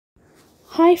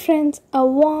Hi friends, a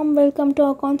warm welcome to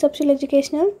our conceptual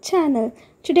educational channel.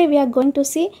 Today we are going to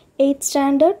see 8th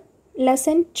standard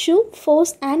lesson 2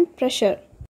 force and pressure.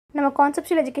 நம்ம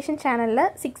conceptual education channelல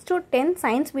 6 to 10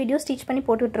 science videos teach பண்ணி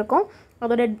போட்டுட்டு இருக்கோம்.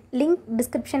 அதோட link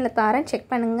டிஸ்கிரிப்ஷன்ல தரேன்,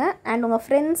 check பண்ணுங்க and உங்க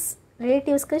friends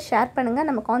ரிலேட்டிவ்ஸ்க்கு share பண்ணுங்க.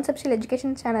 நம்ம conceptual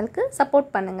education channelக்கு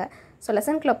சப்போர்ட் பண்ணுங்க. So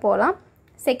லெசன்க்குள்ள போலாம்.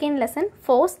 Second lesson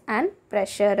force and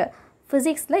pressure.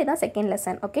 பிசிக்ஸ்ல இதான் செகண்ட்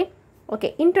லெசன். Okay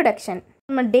introduction.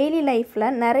 நம்ம டெய்லி லைஃப்பில்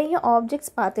நிறைய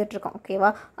ஆப்ஜெக்ட்ஸ் பார்த்துட்ருக்கோம். ஓகேவா,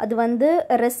 அது வந்து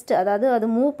ரெஸ்ட், அதாவது அது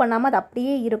மூவ் பண்ணாமல் அது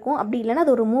அப்படியே இருக்கும். அப்படி இல்லைன்னா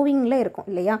அது ஒரு மூவிங்கில் இருக்கும்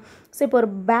இல்லையா. ஸோ இப்போ ஒரு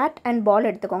பேட் அண்ட் பால்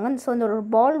எடுத்துக்கோங்க. ஸோ அந்த ஒரு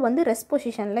பால் வந்து ரெஸ்ட்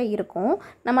பொசிஷனில் இருக்கும்.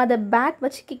 நம்ம அதை பேட்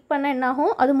வச்சு கிக் பண்ண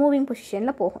என்னாகும், அது மூவிங்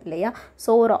பொசிஷனில் போகும் இல்லையா.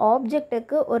 ஸோ ஒரு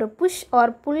ஆப்ஜெக்ட்டுக்கு ஒரு புஷ்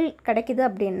ஆர் புல் கிடைக்குது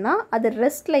அப்படின்னா அது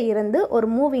ரெஸ்ட்டில் இருந்து ஒரு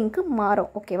மூவிங்க்கு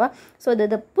மாறும். ஓகேவா, ஸோ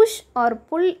இது push R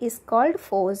pull is called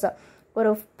force.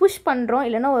 ஒரு புஷ் பண்ணுறோம்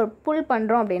இல்லைனா ஒரு புல்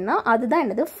பண்ணுறோம் அப்படின்னா அதுதான்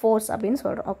என்னது ஃபோர்ஸ் அப்படின்னு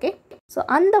சொல்கிறோம். ஓகே, ஸோ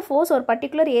அந்த ஃபோர்ஸ் ஒரு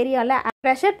பர்டிகுலர் ஏரியாவில்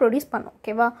ப்ரெஷர் ப்ரொடியூஸ் பண்ணும்.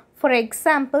 ஓகேவா, ஃபார்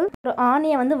எக்ஸாம்பிள் ஒரு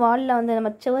ஆணியை வந்து வாலில் வந்து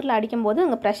நம்ம சுவரில் அடிக்கும்போது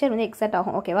அங்கே ப்ரெஷர் வந்து எக்ஸர்ட்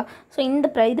ஆகும். ஓகேவா, ஸோ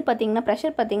இந்த இது பார்த்திங்கன்னா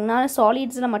ப்ரெஷர் பார்த்திங்கன்னா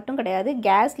சாலிட்ஸில் மட்டும் கிடையாது,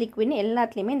 கேஸ் லிக்விட்னு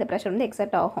எல்லாத்துலேயுமே இந்த ப்ரெஷர் வந்து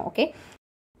எக்ஸர்ட் ஆகும். Okay,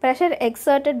 pressure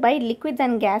exerted by liquids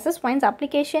and gases finds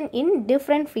application in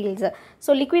different fields. So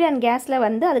liquid and gasல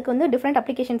வந்து அதுக்கு வந்து different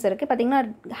applications இருக்குது. பார்த்திங்கன்னா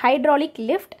hydraulic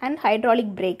lift and hydraulic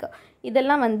brake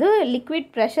இதெல்லாம் வந்து liquid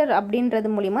pressure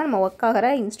அப்படின்றது மூலிமா நம்ம ஒர்க்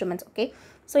ஆகிற இன்ஸ்ட்ருமெண்ட்ஸ். ஓகே,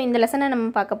 ஸோ இந்த லெசனை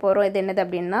நம்ம பார்க்க போகிறோம். இது என்னது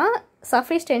அப்படின்னா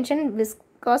surface tension,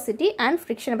 viscosity and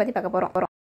friction பற்றி பார்க்க போகிறோம்.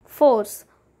 Force.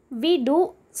 We do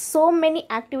so many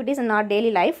activities in our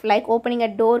daily life like opening a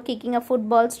door, kicking a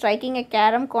football, striking a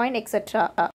carom coin, etc.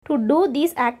 To do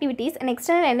these activities an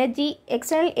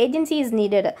external agency is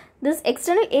needed. This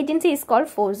external agency is called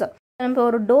force. நம்ம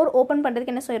ஒரு door open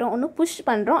பண்ணுறதுக்கு என்ன செய்கிறோம், ஒன்று push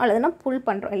பண்ணுறோம் அல்லதுனா புல்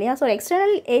பண்ணுறோம் இல்லையா. So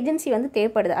external agency வந்து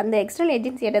தேவைப்படுது. அந்த எக்ஸ்டர்னல்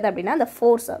ஏஜென்சி எது அப்படின்னா அந்த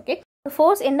ஃபோர்ஸ். ஓகே,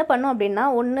 ஃபோர்ஸ் என்ன பண்ணும் அப்படின்னா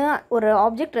ஒன்று ஒரு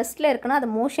ஆப்ஜெக்ட் ரெஸ்ட்டில் இருக்குன்னா அதை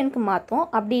மோஷனுக்கு மாற்றும்.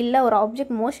 அப்படி இல்லை ஒரு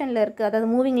ஆப்ஜெக்ட் மோஷனில் இருக்குது, அதாவது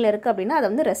மூவிங்கில் இருக்குது அப்படின்னா அதை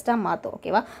வந்து ரெஸ்ட்டாக மாற்றும்.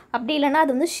 ஓகேவா, அப்படி இல்லைனா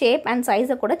அது வந்து ஷேப் அண்ட்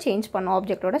சைஸை கூட சேஞ்ச் பண்ணும்.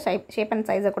 ஆப்ஜெக்டோட ஷேப் அண்ட்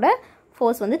சைஸை கூட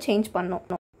ஃபோர்ஸ் வந்து சேஞ்ச் பண்ணும்.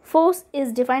 Force is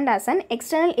defined as an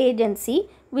external agency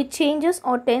which changes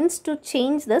or tends to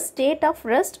change the state of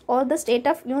rest or the state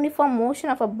of uniform motion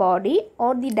of a body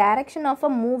or the direction of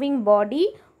a moving body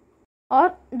or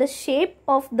the shape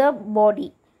of the body.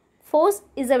 Force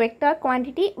is a vector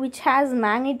quantity which has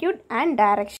magnitude and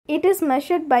direction. It is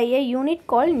measured by a unit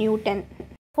called Newton.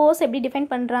 Force எப்படி define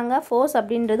பண்ணுறாங்க, force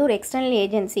அப்படின்றது ஒரு external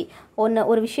agency.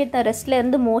 ஒரு விஷயத்தை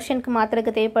ரெஸ்ட்லேருந்து மோஷனுக்கு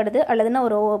மாற்றுறதுக்கு தேவைப்படுது, அல்லதுனா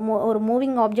ஒரு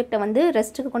moving ஆப்ஜெக்டை வந்து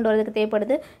ரெஸ்ட்டுக்கு கொண்டு வரதுக்கு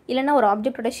தேவைப்படுது, இல்லைனா ஒரு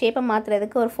ஆப்ஜெக்டோட ஷேப்பை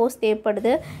மாற்றுறதுக்கு ஒரு ஃபோர்ஸ்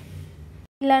தேவைப்படுது,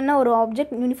 இல்லைன்னா ஒரு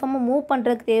ஆப்ஜெக்ட் யூனிஃபார்மாக மூவ்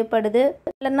பண்ணுறதுக்கு தேவைப்படுது,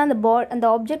 இல்லைன்னா அந்த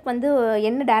ஆப்ஜெக்ட் வந்து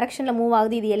என்ன டைரெக்ஷனில் மூவ்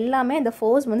ஆகுது, இது எல்லாமே அந்த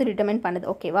ஃபோர்ஸ் வந்து டிட்டர்மைன்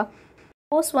பண்ணுது. ஓகேவா,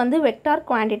 ஃபோர்ஸ் வந்து வெக்டார்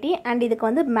குவான்டிட்டி அண்ட் இதுக்கு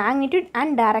வந்து மேக்னிடியூட்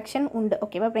அண்ட் டைரக்ஷன் உண்டு.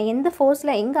 ஓகேவா, இப்போ எந்த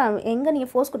ஃபோர்ஸில் எங்கே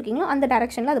நீங்கள் ஃபோர்ஸ் கொடுக்கீங்களோ அந்த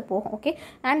டைரக்ஷனில் அது போகும். ஓகே,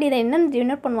 அண்ட் இதை என்னென்னு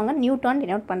டினோட் பண்ணுவாங்க, நியூட்டன்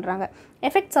டினோட் பண்ணுறாங்க.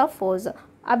 Effects of force.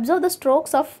 Observe the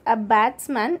strokes of a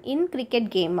batsman in cricket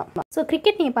game. So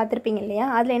cricket நீங்கள் பார்த்துருப்பீங்க இல்லையா,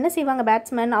 அதில் என்ன செய்வாங்க,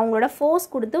 பேட்ஸ்மேன் அவங்களோட ஃபோர்ஸ்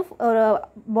கொடுத்து ஒரு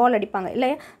பால் அடிப்பாங்க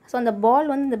இல்லையா. ஸோ அந்த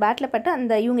பால் வந்து இந்த பேட்டில் பட்டு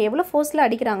அந்த இவங்க எவ்வளோ ஃபோர்ஸில்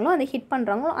அடிக்கிறாங்களோ அதை ஹிட்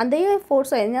பண்ணுறாங்களோ அதே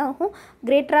ஃபோர்ஸ் என்ன ஆகும்,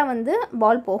 கிரேட்டராக வந்து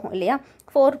பால் போகும் இல்லையா,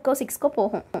 4க்கோ 6க்கோ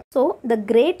போகும். So the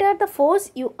greater the force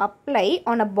you apply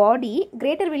on a body,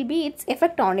 greater will be its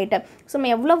effect on it. So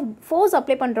நம்ம எவ்வளோ ஃபோர்ஸ்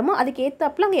அப்ளை பண்ணுறோமோ அதுக்கு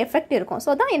ஏற்றப்பல அங்கே எஃபெக்ட் இருக்கும்.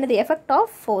 ஸோ தான் என்னது effect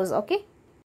of force. Okay,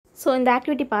 so இந்த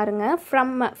ஆக்டிவிட்டி பாருங்கள்.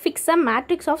 Fix a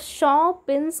matrix of sharp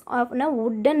pins of a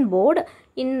wooden board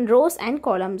in rose and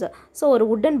columns. So ஒரு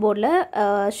வுட்டன் போர்டில்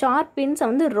ஷார்ப் பின்ஸை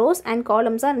வந்து ரோஸ் அண்ட்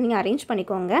காலம்ஸாக நீங்கள் அரேஞ்ச்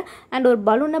பண்ணிக்கோங்க. அண்ட் ஒரு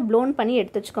பலூனை ப்ளோன் பண்ணி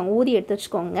எடுத்து வச்சுக்கோங்க, ஊதி எடுத்து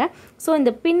வச்சுக்கோங்க. ஸோ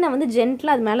இந்த பின்னை வந்து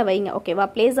ஜென்டலாக அது மேலே வைங்க. ஓகேவா,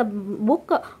 place a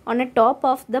book on a top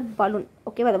of the balloon.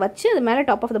 ஓகேவா, அதை வச்சு அது மேலே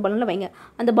டாப் ஆஃப் த பலூனில் வைங்க.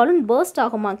 அந்த பலூன் பர்ஸ்ட்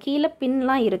ஆகுமா, கீழே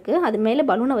பின்லாம் இருக்குது, அது மேலே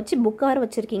பலூனை வச்சு புக்காக வேறு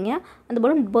வச்சுருக்கீங்க, அந்த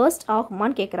பலூன் பர்ஸ்ட்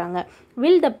ஆகுமான்னு கேட்குறாங்க.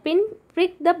 வில் த பின்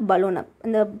பிரிக் த பலூனை.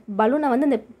 அந்த பலூனை வந்து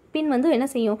அந்த பின் வந்து என்ன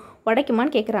செய்யும்,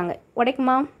 உடைக்குமான்னு கேட்குறாங்க.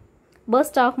 உடைக்குமா,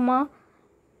 பர்ஸ்ட் ஆகுமா?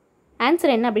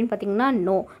 ஆன்சர் என்ன அப்படின்னு பார்த்தீங்கன்னா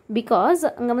நோ. பிகாஸ்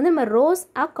அங்கே வந்து நம்ம ரோஸ்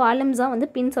காலம்ஸாக வந்து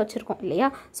பின்ஸ் வச்சுருக்கோம் இல்லையா.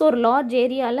 ஸோ ஒரு லார்ஜ்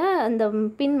ஏரியாவில் அந்த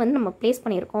பின் வந்து நம்ம ப்ளேஸ்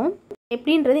பண்ணியிருக்கோம்.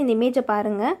 எப்படின்றது இந்த இமேஜை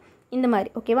பாருங்கள், இந்த மாதிரி.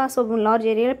 ஓகேவா, ஸோ லார்ஜ்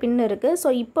ஏரியாவில் பின் இருக்குது. ஸோ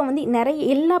இப்போ வந்து நிறைய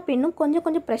எல்லா பின்னும்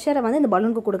கொஞ்சம் ப்ரெஷரை வந்து இந்த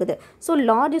பலூனுக்கு கொடுக்குது. ஸோ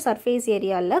லார்ஜ் சர்ஃபேஸ்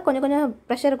ஏரியாவில் கொஞ்சம்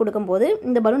ப்ரெஷரை கொடுக்கும்போது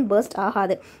இந்த பலூன் பர்ஸ்ட்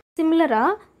ஆகாது.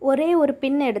 சிமிலராக ஒரே ஒரு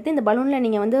பின்னை எடுத்து இந்த பலூனில்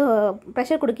நீங்கள் வந்து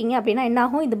ப்ரெஷர் கொடுக்கீங்க அப்படின்னா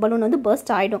என்னாகும், இந்த பலூன் வந்து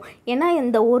பர்ஸ்ட் ஆகிடும். ஏன்னா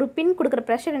இந்த ஒரு பின் கொடுக்குற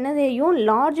ப்ரெஷர் என்ன செய்யும்,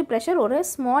 லார்ஜ் ப்ரெஷர் ஒரு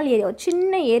ஸ்மால் ஏரியா,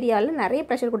 சின்ன ஏரியாவில் நிறைய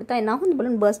ப்ரெஷர் கொடுத்தா என்னாகும், இந்த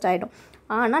பலூன் பர்ஸ்ட் ஆகிடும்.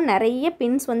 ஆனால் நிறைய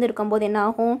பின்ஸ் வந்து இருக்கும்போது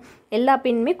என்னாகும், எல்லா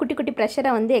பின்னுமே குட்டி குட்டி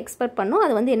ப்ரெஷரை வந்து எக்ஸ்பெக்ட் பண்ணும்.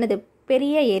 அது வந்து என்னது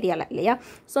பெரிய ஏரியாவில் இல்லையா.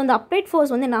 ஸோ அந்த அப்ளைட்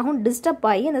ஃபோர்ஸ் வந்து என்ன ஆகும், டிஸ்டர்ப்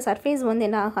ஆகி அந்த சர்ஃபேஸ் வந்து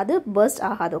என்ன ஆகாது, பர்ஸ்ட்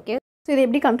ஆகாது. ஓகே, ஸோ இதை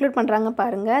எப்படி கன்க்ளூட் பண்ணுறாங்க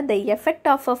பாருங்கள். The effect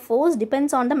of a force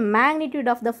depends on the magnitude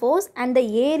of the force and the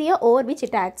area over which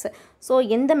it acts. So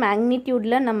எந்த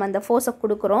மேக்னிடியூடில் நம்ம அந்த ஃபோர்ஸை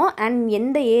கொடுக்குறோம் அண்ட்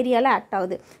எந்த ஏரியாவில் ஆக்ட்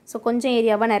ஆகுது. ஸோ கொஞ்சம்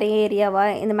ஏரியாவா நிறைய ஏரியாவா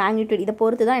இந்த மேக்னிடியூட் இதை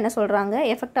பொறுத்து தான் என்ன சொல்கிறாங்க,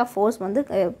 எஃபெக்ட் ஆஃப் ஃபோர்ஸ் வந்து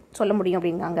சொல்ல முடியும்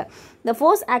அப்படிங்காங்க. The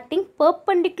force acting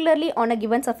பெர்பெண்டிகுலர்லி on a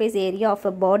given surface area of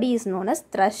a body is known as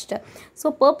thrust. So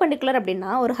perpendicular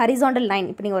அப்படின்னா ஒரு ஹரிசாண்டல் லைன்,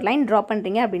 இப்போ நீங்கள் ஒரு லைன் ட்ரா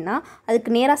பண்ணுறீங்க அப்படின்னா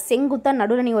அதுக்கு நேராக செங்குத்தாக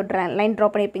நடுவில் நீங்கள் ஒரு லைன் ட்ரா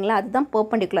பண்ணியிருப்பீங்களா, அதுதான்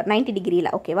பெர்பெண்டிகுலர் 90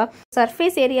 டிகிரியில். ஓகேவா,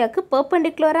 சர்ஃபேஸ் ஏரியாவுக்கு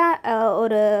பெர்பெண்டிகுலராக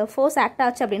ஒரு ஃபோர்ஸ் ஆக்ட்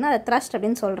ஆச்சு அப்படின்னா அதை த்ரஸ்ட்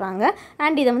அப்படின்னு சொல்கிறாங்க.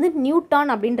 அண்ட் இதை வந்து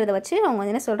நியூட்டன் அப்படின்றத வச்சு அவங்க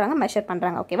வந்து என்ன சொல்கிறாங்க, மெஷர்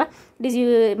பண்ணுறாங்க. ஓகேவா, it is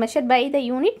measured by the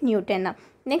unit Newton.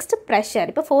 Next pressure.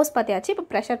 இப்போ ஃபோர்ஸ் பார்த்தியாச்சு, இப்போ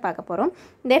ப்ரெஷர் பார்க்க போகிறோம்.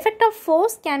 இந்த effect of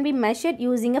force can be measured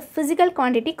using a physical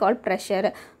quantity call pressure.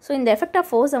 So இந்த எஃபெக்ட் ஆஃப்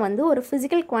ஃபோர்ஸை வந்து ஒரு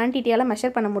ஃபிசிக்கல் குவான்டிட்டியால்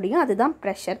மெஷர் பண்ண முடியும், அதுதான்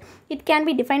pressure. It can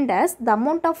be defined as the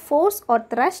amount of force or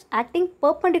thrust acting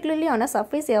perpendicularly on a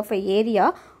surface of a area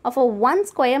of a 1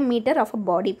 square meter of a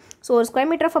body. So ஒரு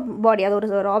square metre of a பாடி, அது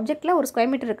ஒரு ஆப்ஜெக்டில் ஒரு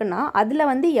square metre இருக்குன்னா அதில்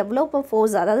வந்து எவ்வளோ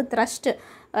force, அதாவது thrust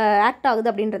act ஆகுது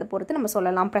அப்படின்றத பொறுத்து நம்ம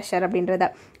சொல்லலாம் ப்ரெஷர் அப்படின்றத.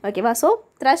 ஓகேவா, so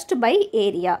thrust by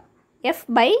area, F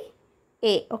by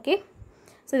A. Okay,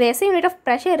 so the SI unit of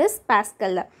pressure is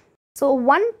Pascal. So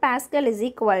 1 Pascal is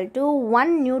equal to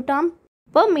 1 Newton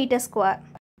per meter square.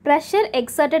 Pressure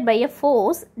exerted by a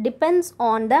force depends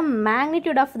on the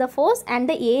magnitude of the force and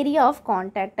the area of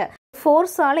contact.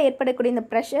 ஃபோர்ஸால் ஏற்படக்கூடிய இந்த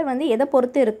pressure வந்து எதை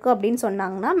பொறுத்து இருக்குது அப்படின்னு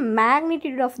சொன்னாங்கன்னா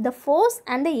magnitude of the force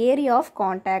and the area of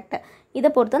contact, இதை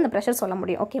பொறுத்து அந்த ப்ரெஷர் சொல்ல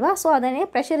முடியும். ஓகேவா, so அதனே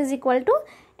pressure is equal to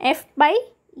F by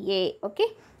A. Okay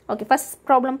okay, first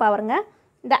problem பாருங்க.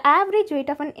 The average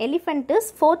weight of an elephant is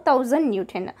 4000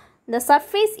 Newton. The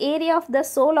surface area of the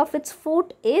sole of its foot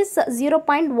is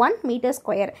 0.1 meter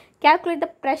square. Calculate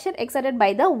the pressure exerted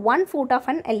by the 1 foot of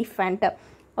an elephant.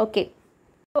 Okay.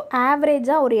 So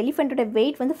ஆவரேஜாக ஒரு எலிஃபெண்ட்டோட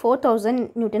wait வந்து 4000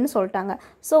 Newton சொல்லிட்டாங்க.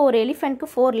 So ஒரு எலிஃபெண்ட்க்கு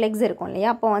 4 Lex இருக்கும் இல்லையா,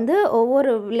 அப்போ வந்து ஒவ்வொரு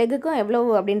லெக்குக்கும் எவ்வளோ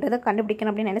அப்படின்றத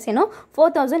கண்டுபிடிக்கணும் அப்படின்னு என்ன செய்யணும்,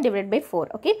 4000 டிவைட் பை 4.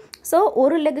 ஓகே, ஸோ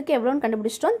ஒரு லெக்குக்கு எவ்வளோன்னு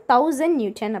கண்டுபிடிச்சிட்டோம், 1000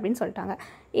 நியூட்டன் அப்படின்னு சொல்லிட்டாங்க.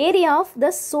 Area of the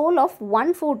soul of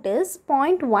 1 foot is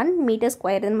 0.1 metre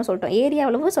square நம்ம சொல்லிட்டோம். ஏரியா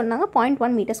எவ்வளவு சொன்னாங்க,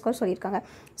 0.1 மீட்டர் ஸ்கொயர் சொல்லியிருக்காங்க.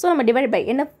 ஸோ நம்ம டிவைட் பை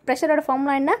என்ன, ப்ரெஷரோட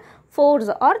ஃபார்முலா என்ன,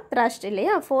 ஃபோர்ஸ் ஆர் த்ரஸ்ட்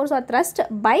இல்லையா, fours are thrust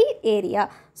by area.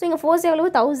 So இங்கே ஃபோர்ஸ் எவ்வளவு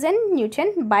 1000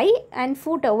 Newton by and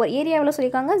food over area எவ்வளோ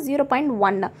சொல்லியிருக்காங்க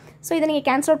 0.1. ஸோ இதை நீங்கள்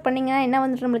கேன்சல் அவுட் பண்ணிங்கன்னா என்ன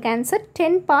வந்துட்டு நம்மளுக்கு answer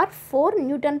 10⁴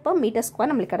 Newton per metre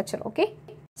square நம்மளுக்கு கிடச்சிரும். ஓகே,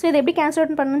 ஸோ இதை எப்படி கேன்சல்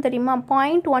அவுட் பண்ணணும்னு தெரியுமா,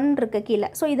 0.1 இருக்குது கீழே.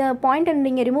 ஸோ இதை பாயிண்ட்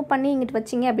நீங்கள் ரிமூவ் பண்ணி இங்கிட்டு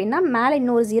வச்சிங்க அப்படின்னா மேலே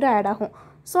இன்னொரு 0 ஆட் ஆகும்.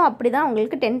 ஸோ அப்படி தான்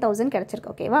உங்களுக்கு 10,000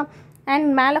 கிடச்சிருக்கு. ஓகேவா, அண்ட்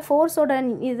மேலே ஃபோர்ஸோட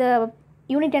இதை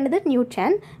யூனிட் என்னது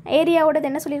நியூட்டன், ஏரியாவோடது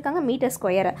என்ன சொல்லியிருக்காங்க மீட்டர்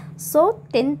ஸ்கொயர். ஸோ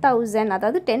 10,000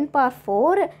 அதாவது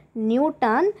 10⁴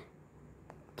 நியூட்டன்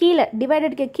கீழே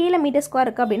டிவைடடுக்கு கீழே மீட்டர் ஸ்கொயர்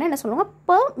இருக்குது அப்படின்னா என்ன சொல்லுவாங்க,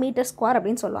 per மீட்டர் ஸ்கொயர்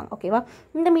அப்படின்னு சொல்லுவாங்க. ஓகேவா,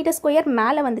 இந்த மீட்டர் ஸ்கொயர்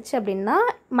மேலே வந்துச்சு அப்படின்னா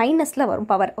மைனஸில் வரும்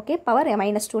பவர். ஓகே, பவர்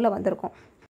 -2ல் வந்திருக்கும்.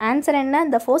 ஆன்சர் என்ன,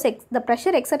 the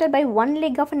pressure exerted by one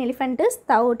leg of an elephant is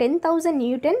 10,000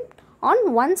 Newton on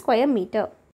 1 square meter.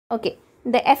 Okay,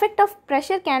 the effect of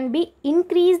pressure can be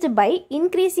increased by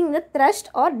increasing the thrust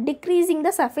or decreasing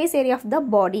the surface area of the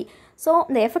body. So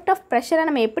இந்த effect of ப்ரெஷரை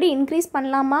நம்ம எப்படி increase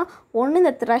பண்ணலாமா, ஒன்று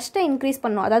இந்த த்ரஸ்ட்டை increase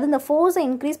பண்ணணும், அதாவது இந்த ஃபோர்ஸை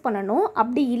இன்க்ரீஸ் பண்ணணும்.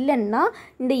 அப்படி இல்லைன்னா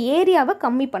இந்த ஏரியாவை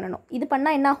கம்மி பண்ணணும். இது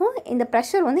பண்ணால் என்னாகும், இந்த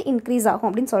ப்ரெஷர் வந்து இன்க்ரீஸ் ஆகும்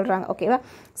அப்படின்னு சொல்கிறாங்க. ஓகேவா,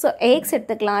 ஸோ எக்ஸ்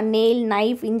எடுத்துக்கலாம், nail,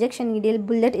 knife, injection needle,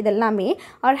 bullet, இதெல்லாமே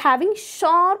are having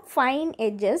sharp fine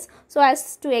edges so as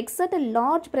to exert a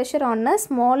large pressure on a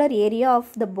smaller area of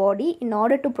the body in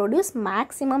order to produce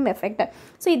maximum effect.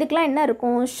 So இதுக்கெலாம் என்ன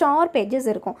இருக்கும், sharp edges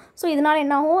இருக்கும். So இதனால்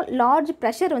என்னாகும், large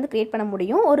pressure வந்து create பண்ண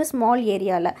முடியும் ஒரு ஸ்மால்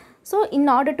ஏரியாவில். So in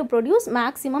order to produce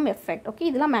maximum effect. Okay,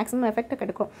 இதெல்லாம் மேக்ஸிமம் எஃபெக்ட்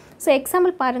கிடைக்கும். ஸோ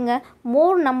எக்ஸாம்பிள் பாருங்கள்,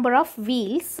 more number of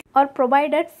wheels R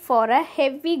provided for a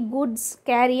heavy goods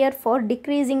carrier for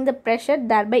decreasing the pressure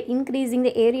thereby increasing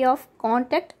the area of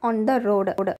contact on the road.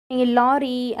 நீங்கள்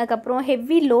lorry அதுக்கப்புறம்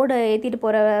heavy load ஏற்றிட்டு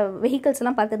போகிற vehicles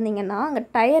எல்லாம் பார்த்துருந்தீங்கன்னா அங்கே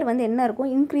tyre வந்து என்ன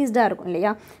இருக்கும், இன்க்ரீஸ்டாக இருக்கும்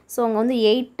இல்லையா. ஸோ அங்கே வந்து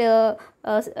 8,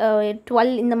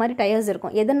 12 இந்த மாதிரி டயர்ஸ்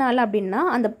இருக்கும். எதனால் அப்படின்னா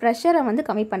அந்த ப்ரெஷரை வந்து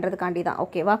கம்மி பண்ணுறதுக்காண்டி தான்.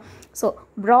 ஓகேவா, so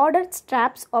broader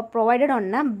straps are provided on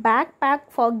a backpack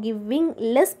for giving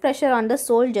less pressure on the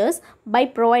soldiers by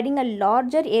providing a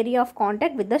larger area of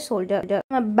contact with the shoulder.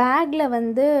 நம்ம பேக்கில்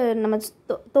வந்து நம்ம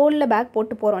தோளில் பேக்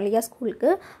போட்டு போகிறோம் இல்லையா ஸ்கூலுக்கு,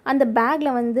 அந்த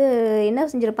பேக்கில் வந்து என்ன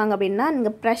செஞ்சுருப்பாங்க அப்படின்னா,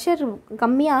 நீங்கள் ப்ரெஷர்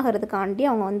கம்மியாகிறதுக்காண்டி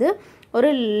அவங்க வந்து ஒரு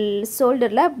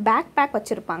ஷோல்டரில் பேக்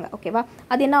வச்சுருப்பாங்க. ஓகேவா,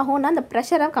 அது என்ன ஆகும்னா அந்த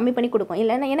ப்ரெஷரை கம்மி பண்ணி கொடுக்கும்.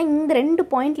 இல்லைன்னா ஏன்னா இந்த 2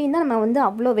 பாயிண்ட்லேயும் தான் நம்ம வந்து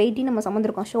அவ்வளோ வெயிட்டையும் நம்ம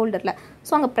சுமந்துருக்கோம் ஷோல்டரில்.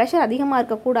 ஸோ அங்கே ப்ரெஷர் அதிகமாக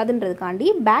இருக்கக்கூடாதுன்றதுக்காண்டி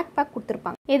பேக்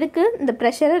கொடுத்துருப்பாங்க. எதுக்கு? இந்த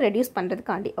ப்ரெஷரை reduce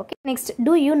பண்ணுறதுக்காண்டி. Okay, next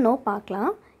two you know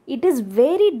பார்க்கலாம். It is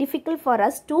very difficult for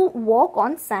us to walk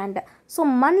on sand. So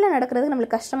மண்ணில் நடக்கிறதுக்கு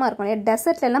நம்மளுக்கு கஷ்டமாக இருக்கும் இல்லையா.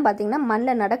 டெசர்ட்லாம் பார்த்தீங்கன்னா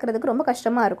மண்ணில் நடக்கிறதுக்கு ரொம்ப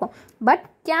கஷ்டமாக இருக்கும். But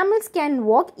camels can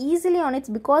walk easily on it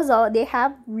because they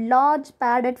have large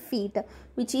padded feet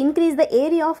which increase the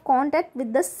area of contact with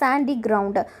the sandy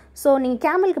ground. So நீங்கள்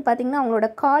கேமலுக்கு பார்த்தீங்கன்னா அவங்களோட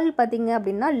கால் பார்த்தீங்க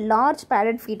அப்படின்னா லார்ஜ்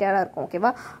பேடட் ஃபீட்டாக இருக்கும்.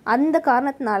 ஓகேவா, அந்த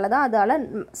காரணத்தினால தான் அதால்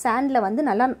சாண்டில் வந்து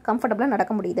நல்லா கம்ஃபர்டபுளாக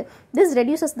நடக்க முடியுது. This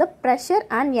reduces the pressure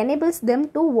and enables them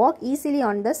to walk easily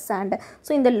on the sand.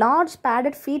 So இந்த லார்ஜ்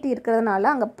பேடட் ஃபீட்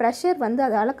இருக்கிறதுனால அங்கே ப்ரெஷர் வந்து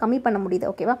அதால் கம்மி பண்ண முடியுது.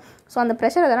 ஓகேவா, ஸோ அந்த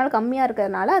ப்ரெஷர் அதனால் கம்மியாக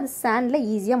இருக்கிறதுனால அது சாண்டில்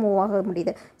ஈஸியாக மூவ் ஆக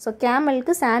முடியுது. ஸோ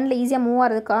கேமலுக்கு சாண்டில் ஈஸியாக மூவ்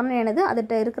ஆகிறதுக்கு காரணம் என்னது?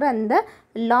 அதுகிட்ட இருக்கிற அந்த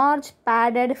large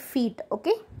padded feet.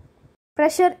 Okay,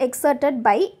 pressure exerted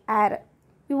by air.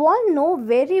 You all know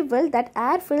very well that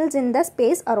air fills in the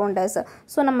space around us.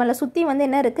 So நம்மளை சுற்றி வந்து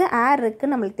என்ன இருக்குது? ஏர்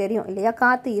இருக்குது, நம்மளுக்கு தெரியும் இல்லையா,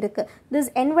 காற்று இருக்குது. This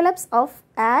envelopes of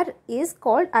air is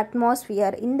called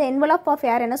atmosphere. இந்த envelope of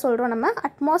air என்ன சொல்கிறோம்? நம்ம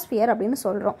atmosphere அப்படின்னு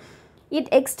சொல்கிறோம். It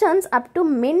extends up to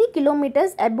many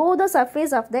kilometers above the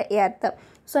surface of the earth.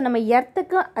 So நம்ம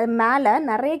எர்த்துக்கு மேலே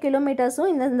நிறைய கிலோமீட்டர்ஸும்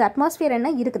இந்த அட்மாஸ்பியர் என்ன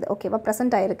இருக்குது. ஓகேவா,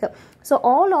 ப்ரெசென்ட் ஆகிருக்கு. So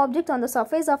all objects on the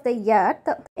surface of the earth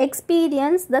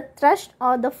experience the thrust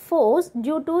R the force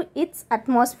due to it's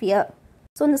atmosphere.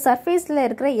 So இந்த சர்ஃபேஸில்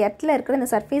இருக்கிற எர்த்தில் இருக்கிற இந்த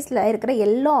சர்ஃபேஸில் இருக்கிற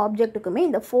எல்லா ஆப்ஜெக்ட்டுக்குமே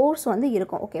இந்த ஃபோர்ஸ் வந்து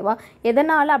இருக்கும். ஓகேவா,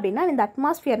 எதனால் அப்படின்னா இந்த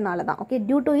அட்மாஸ்பியர்னால தான். Okay,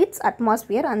 due to it's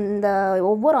atmosphere அந்த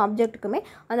ஒவ்வொரு ஆப்ஜெக்ட்டுக்குமே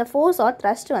அந்த ஃபோர்ஸ் ஆர்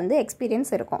த்ரஸ்ட் வந்து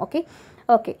எக்ஸ்பீரியன்ஸ் இருக்கும். Okay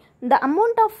okay the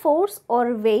amount of force or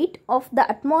weight of the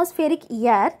atmospheric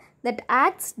air that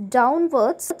acts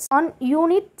downwards on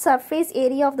unit surface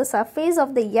area of the surface of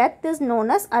the earth is known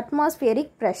as atmospheric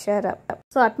pressure.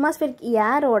 So atmospheric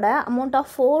air ஓட amount of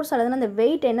force அல்லது அந்த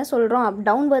weight என்ன சொல்கிறோம்?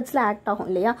 downwardsல act ஆகும்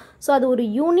இல்லையா. So அது ஒரு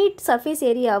unit surface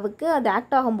ஏரியாவுக்கு அது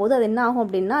ஆக்ட் ஆகும்போது அது என்ன ஆகும்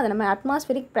அப்படின்னா அதை நம்ம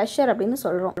atmospheric pressure அப்படின்னு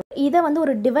சொல்கிறோம். இதை வந்து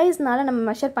ஒரு டிவைஸ்னால நம்ம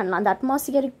மெஷர் பண்ணலாம். அந்த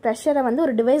அட்மாஸ்பியரிக் ப்ரெஷரை வந்து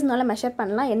ஒரு டிவைஸ்னால மெஷர்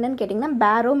பண்ணலாம். என்னன்னு கேட்டிங்கன்னா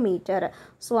barometer.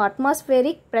 So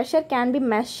atmospheric pressure can be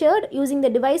measured using the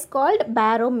device called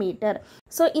barometer.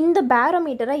 So இந்த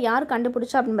பேரோமீட்டரை யார்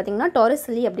கண்டுபிடிச்சா அப்படின்னு பார்த்தீங்கன்னா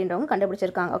டாரிஸ்லி அப்படின்றவங்க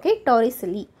கண்டுபிடிச்சிருக்காங்க. Okay,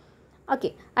 டாரிஸ்லி. Okay,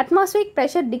 atmospheric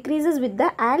pressure decreases with the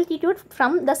altitude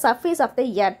from the surface of the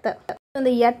earth.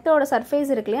 இந்த எர்த்தோட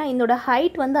சர்ஃபேஸ் இருக்கு இல்லையா, இதோட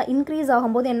ஹைட் வந்து இன்க்ரீஸ்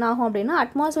ஆகும்போது என்ன ஆகும் அப்படின்னா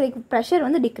அட்மாஸ்பியரிக் ப்ரெஷர்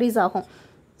வந்து டிக்ரீஸ் ஆகும்.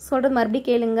 சொல்கிறது மறுபடியும்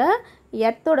கேளுங்க.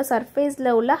 எர்த்தோட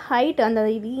சர்ஃபேஸில் உள்ள ஹைட் அந்த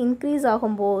இது இன்க்ரீஸ்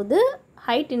ஆகும்போது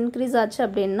ஹைட் இன்க்ரீஸ் ஆச்சு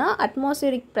அப்படின்னா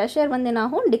அட்மாஸ்பியரிக் ப்ரெஷர் வந்து என்ன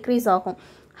ஆகும்? டிக்ரீஸ் ஆகும்.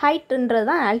 ஹைட்ன்றது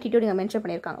தான் ஆல்டிடியூட் இங்கே மென்ஷன்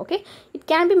பண்ணியிருக்காங்க. Okay, it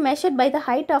can be measured by the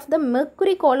height of the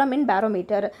mercury காலம் இன்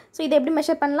பேரோமீட்டர். ஸோ இதை எப்படி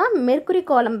மெஷர் பண்ணலாம்? மெர்க்குரி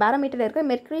காலம், பேரோமீட்டரில் இருக்கிற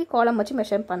மெர்க்குரி காலம் வச்சு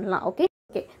மெஷர் பண்ணலாம். Okay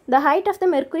okay the height of the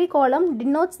mercury column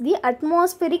denotes the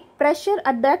atmospheric pressure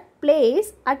at that place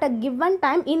at a given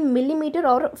time in millimeter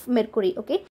or mercury.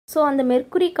 okay so அந்த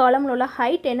mercury காலம்ல உள்ள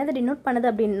ஹைட் என்னதை டினோட் பண்ணுது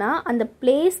அப்படின்னா அந்த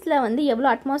பிளேஸில் வந்து எவ்வளோ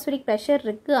அட்மாஸ்பியரிக் ப்ரெஷர்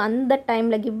இருக்குது அந்த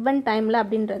டைமில் கிவன் டைமில்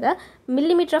அப்படின்றத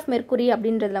மில்லிமீட்டர் ஆஃப் மெர்க்குரி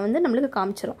அப்படின்றதுல வந்து நம்மளுக்கு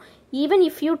காமிச்சிரும். Even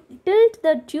if you tilt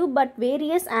the tube at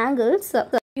various angles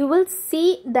you will see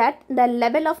that the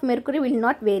level of mercury will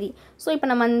not vary. So இப்போ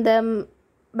நம்ம அந்த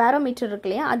பேரோமீட்டர் இருக்கு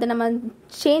இல்லையா, அதை நம்ம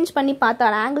சேஞ்ச் பண்ணி பார்த்தா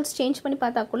ஆங்கிள்ஸ் சேஞ்ச் பண்ணி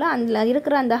பார்த்தாக்குள்ள அதில்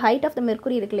இருக்கிற அந்த ஹைட் ஆஃப் த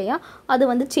மெர்க்குரி இருக்கு இல்லையா, அது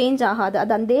வந்து சேஞ்ச் ஆகாது.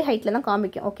 அது அதே ஹைட்டில் தான்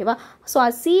காமிக்கும். ஓகேவா, ஸோ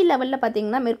சி லெவலில்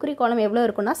பார்த்தீங்கன்னா மெர்க்குரி காலம் எவ்வளோ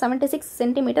இருக்குன்னா 76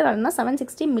 சென்டிமீட்டர் அல்லனா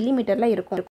 760 மில்லிமீட்டரில்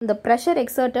இருக்கும். The pressure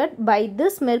exerted by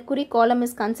this mercury column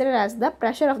is considered as the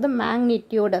pressure of the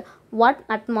magnitude what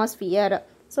atmosphere.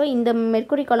 So இந்த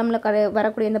மெர்க்குரி காலமில்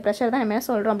வரக்கூடிய இந்த ப்ரெஷர் தான் நம்ம என்ன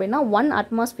சொல்கிறோம் அப்படின்னா 1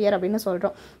 atmosphere அப்படின்னு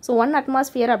சொல்கிறோம். ஸோ 1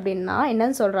 atmosphere அப்படின்னா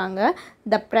என்னன்னு சொல்கிறாங்க?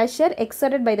 The pressure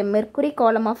exerted by the mercury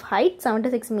காலம் of height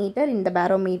 76 metre in the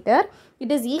barometer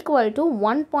it is equal to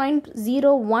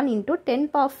 1.01 into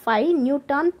 10⁵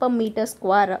 Newton per meter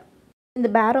square.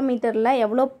 இந்த பேரோமீட்டரில்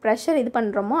எவ்வளோ ப்ரெஷர் இது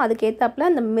பண்ணுறோமோ அதுக்கேற்றாப்புல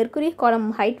இந்த மெர்க்குரி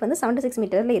காலம் ஹைட் வந்து 76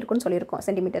 மீட்டரில் இருக்குன்னு சொல்லியிருக்கோம்,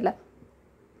 சென்டிமீட்டரில்.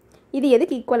 இது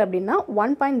எதுக்கு ஈக்குவல் அப்படின்னா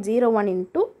 1.01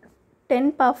 into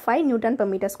 10⁵ Newton per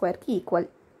meter square ki equal.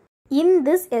 In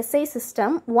this SI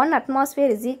system, 1 atmosphere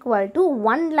is equal to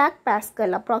 1 lakh Pascal.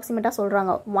 Approximate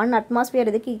சொல்றாங்க 1 atmosphere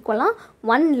இதுக்கு equal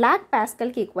 1 lakh Pascal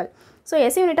ki equal. So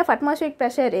SI unit of atmospheric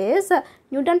pressure is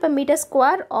Newton per meter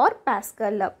square or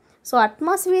Pascal. So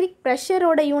atmospheric pressure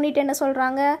ஓட unit என்ன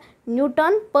சொல்றாங்க?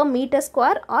 Newton per meter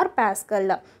square or Pascal.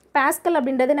 Pascal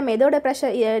அப்படின்றது நம்ம எதோட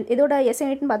pressure எதோட SI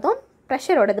யூனிட்னு பார்த்தோம்,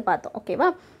 ப்ரெஷரோடது பார்த்தோம். ஓகேவா?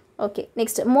 Okay,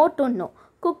 next more to know.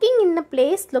 Cooking in a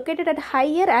place located at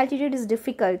higher altitude is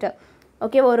difficult.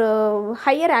 Okay, ஒரு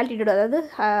ஹையர் ஆல்டிடியூட், அதாவது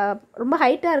ரொம்ப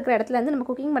ஹைட்டாக இருக்கிற இடத்துல வந்து நம்ம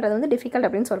குக்கிங் பண்ணுறது வந்து டிஃபிகல்ட்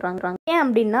அப்படின்னு சொல்கிறாங்க. ஏன்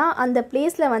அப்படின்னா அந்த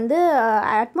பிளேஸில் வந்து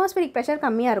அட்மாஸ்பியரிக் ப்ரெஷர்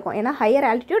கம்மியாக இருக்கும். ஏன்னா higher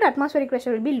altitude atmospheric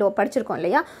pressure will be low, படிச்சிருக்கோம்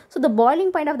இல்லையா? So the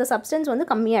boiling point of the substance வந்து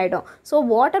கம்மியாயிடும். So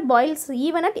water boils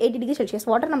even at 80 degree Celsius.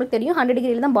 Water நம்மளுக்கு தெரியும் 100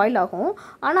 டிகிரியில் தான் பாயில் ஆகும்,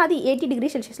 ஆனால் அது 80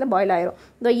 டிகிரி செல்சியஸில் பாயில் ஆயிரும்.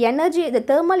 The energy, the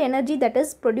thermal energy that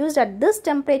is produced at this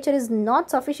temperature is not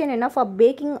sufficient enough for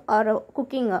packing R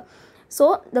cooking. So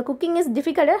the cooking is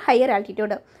difficult at higher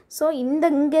altitude. So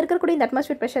இங்கே இருக்கக்கூடிய இந்த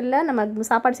atmosphere ப்ரெஷரில் நம்ம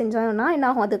சாப்பாடு செஞ்சோம்னா என்ன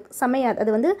ஆகும், அது சமையாது,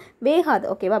 அது வந்து வேகாது.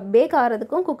 ஓகேவா? பேக்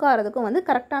ஆகிறதுக்கும் குக் ஆகிறதுக்கும் வந்து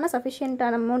கரெக்டான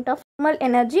சஃபிஷியன்டான அமௌண்ட் ஆஃப் தெர்மல்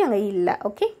எனர்ஜி அங்கே இல்லை.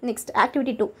 Okay, next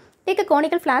activity 2. Take a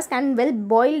conical flask and well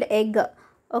boiled egg.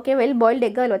 Okay, well boiled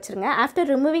egg அதில் வச்சுருங்க.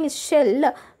 After removing shell,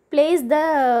 place the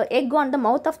egg on the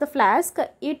mouth of the flask.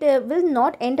 It will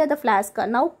not enter the flask.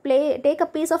 Now take a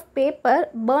piece of paper,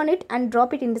 burn it and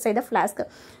drop it inside the flask.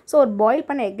 So ஒரு boil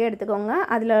பண்ண எக்கை எடுத்துக்கோங்க,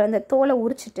 அதில் அந்த தோலை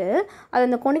உரிச்சிட்டு அது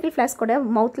அந்த கோனிக்கல் ஃப்ளாஸ்கோட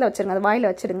மவுத்தில் வச்சுருங்க, அது வாயில்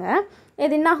வச்சுருங்க.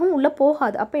 இது என்னாகும், உள்ளே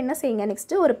போகாது. அப்போ என்ன செய்யுங்க,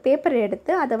 நெக்ஸ்ட்டு ஒரு பேப்பர்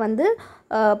எடுத்து அதை வந்து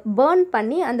பேர்ன்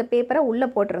பண்ணி அந்த பேப்பரை உள்ளே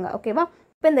போட்டுருங்க. ஓகேவா?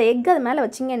 இப்போ இந்த எக் அது மேலே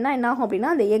வச்சிங்கன்னா என்ன ஆகும் அப்படின்னா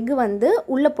அந்த எக்கு வந்து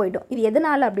உள்ளே போய்டும். இது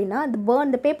எதனால் அப்படின்னா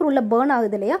இந்த பேப்பர் உள்ளே பேர்ன்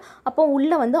ஆகுது இல்லையா? அப்போ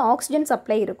உள்ளே வந்து ஆக்சிஜன்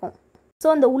சப்ளை இருக்கும். ஸோ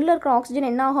அந்த உள்ளே இருக்கிற ஆக்சிஜன்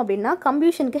என்ன ஆகும் அப்படின்னா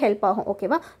கம்பியூஷனுக்கு ஹெல்ப் ஆகும்.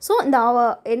 ஓகேவா? ஸோ இந்த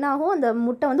என்ன ஆகும், அந்த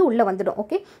முட்டை வந்து உள்ளே வந்துடும்.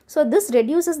 Okay, so this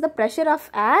reduces the pressure of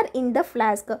air in the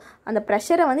flask. அந்த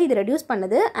ப்ரெஷரை வந்து இது ரெடியூஸ்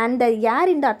பண்ணுது. And the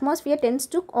air in the atmosphere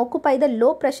tends to occupy the low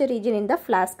pressure region in the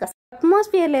flask.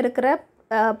 அட்மாஸ்பியரில் இருக்கிற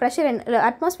ப்ரெஷர்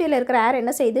அட்மாஸ்பியரில் இருக்கிற ஏர்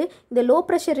என்ன செய்யுது, இந்த லோ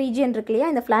ப்ரெஷர் ரீஜியன் இருக்கு இல்லையா,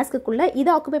 இந்த ஃப்ளாஸ்க்குள்ளே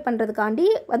இதை ஆக்குபை பண்ணுறதுக்காண்டி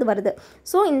அது வருது.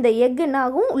 ஸோ இந்த எக் என்ன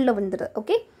ஆகும், உள்ளே வந்துடுது.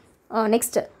 Okay,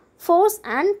 next force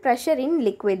and pressure in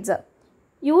liquids.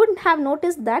 You would have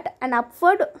noticed that an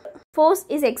upward force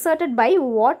is exerted by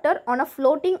water on a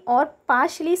floating or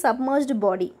partially submerged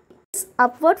body. This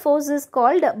upward force is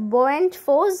called buoyant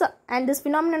force and this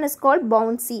phenomenon is called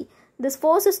buoyancy. This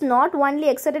force is not only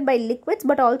exerted by liquids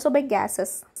but also by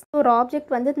gases. ஒரு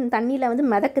object வந்து தண்ணியில் வந்து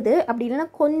மிதக்குது, அப்படி இல்லைன்னா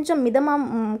கொஞ்சம்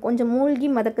மிதமாக கொஞ்சம் மூழ்கி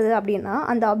மிதக்குது அப்படின்னா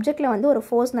அந்த ஆப்ஜெக்டில் வந்து ஒரு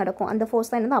ஃபோர்ஸ் நடக்கும். அந்த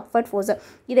ஃபோர்ஸ் தான் என்னது, அப்வர்ட் ஃபோர்ஸ்.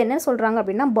 இது என்ன சொல்கிறாங்க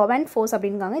அப்படின்னா பவன் ஃபோர்ஸ்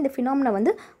அப்படின்றாங்க. இந்த ஃபினாமினா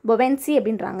வந்து பவன்சி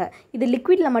அப்படின்றாங்க. இது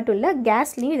லிக்விடில் மட்டும் இல்லை,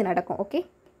 கேஸ்லேயும் இது நடக்கும். ஓகே,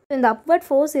 இந்த அப்வர்ட்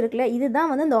ஃபோர்ஸ் இருக்குல்ல, இதுதான்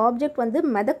வந்து இந்த ஆப்ஜெக்ட் வந்து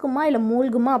மிதக்குமா இல்லை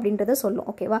மூழ்குமா அப்படின்றத சொல்லும்.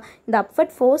 ஓகேவா? இந்த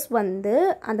அப்வர்ட் ஃபோர்ஸ் வந்து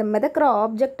அந்த மிதக்கிற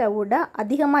ஆப்ஜெக்டை விட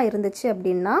அதிகமாக இருந்துச்சு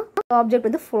அப்படின்னா ஆப்ஜெக்ட்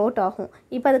வந்து ஃப்ளோட் ஆகும்.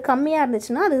 இப்போ அது கம்மியாக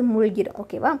இருந்துச்சுன்னா அது மூழ்கிடும்.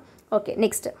 ஓகேவா? Okay,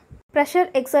 next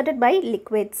pressure exerted by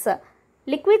liquids.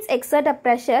 Liquids exert a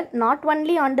pressure not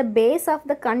only on the base of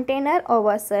the container or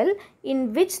vessel in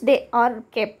which they are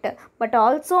kept, but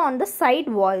also on the side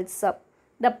walls.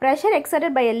 The pressure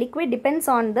exerted by a liquid depends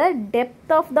on the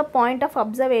depth of the point of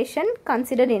observation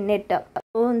considered in it.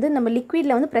 So வந்து நம்ம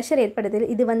லிக்விடில் வந்து pressure ஏற்படுது.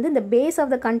 இது வந்து இந்த base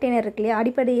of the container இருக்கு இல்லையா,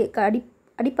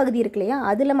 அடிப்பகுதி இருக்கு இல்லையா,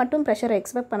 அதில் மட்டும் ப்ரெஷரை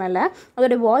எக்ஸ்பெக்ட் பண்ணலை,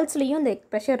 அதோட வால்ஸ்லேயும் இந்த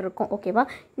ப்ரெஷர் இருக்கும். ஓகேவா?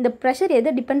 இந்த ப்ரெஷர்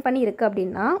எதை டிபெண்ட் பண்ணி இருக்குது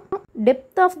அப்படின்னா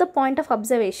depth of the point of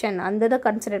observation அந்த இதை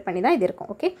கன்சிடர் பண்ணி தான் இது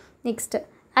இருக்கும். ஓகே, நெக்ஸ்ட்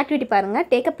ஆக்டிவிட்டி பாருங்கள்.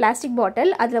 டேக் அ பிளாஸ்டிக்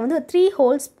பாட்டில், அதில் வந்து 3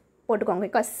 ஹோல்ஸ் போட்டுக்கோங்க.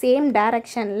 பிகாஸ் சேம்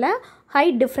டைரக்ஷனில்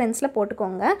ஹைட் டிஃப்ரென்ஸில்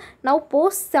போட்டுக்கோங்க. Now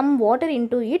Bose some water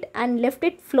into it and left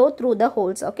it flow through the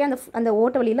holes. Okay, அந்த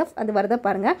ஓட்ட வழியில் அது வரதை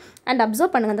பாருங்கள் அண்ட்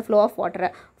அப்சர்வ் பண்ணுங்கள் அந்த ஃப்ளோ ஆஃப்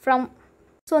வாட்டரை ஃப்ரம்.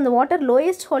 ஸோ அந்த வாட்டர்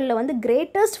லோயஸ்ட் ஹோலில் வந்து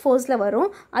கிரேட்டஸ்ட் ஃபோர்ஸில் வரும்,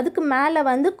 அதுக்கு மேலே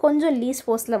வந்து கொஞ்சம் லீஸ்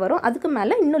ஃபோர்ஸில் வரும், அதுக்கு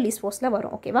மேலே இன்னும் லீஸ் ஃபோர்ஸில்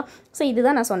வரும். ஓகேவா? ஸோ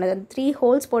இதுதான் நான் சொன்னது. 3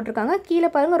 ஹோல்ஸ் போட்டிருக்காங்க. கீழே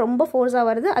பாருங்கள் ரொம்ப ஃபோர்ஸாக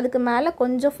வருது, அதுக்கு மேலே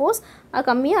கொஞ்சம் ஃபோர்ஸ்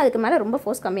கம்மியாக, அதுக்கு மேலே ரொம்ப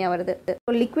ஃபோர்ஸ் கம்மியாக வருது.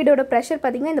 ஸோ லிக்விடோட ப்ரெஷர்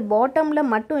பார்த்திங்கன்னா இந்த பாட்டமில்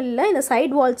மட்டும் இல்லை, இந்த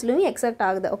சைட் வால்ஸ்லையும் எக்ஸர்ட்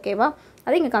ஆகுது. ஓகேவா?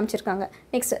 அதை இங்கே காமிச்சிருக்காங்க.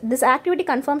 Next, this activity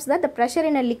conforms that the pressure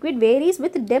in a liquid varies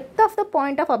with depth of the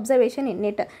point of observation in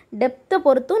it. டெப்த்தை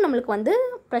பொறுத்தும் நம்மளுக்கு வந்து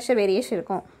ப்ரெஷர் வேரியேஷன்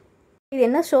இருக்கும். இது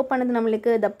என்ன ஷோ பண்ணுது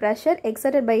நம்மளுக்கு, the pressure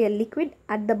exerted by a liquid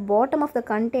at the bottom of the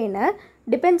container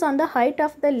depends on the height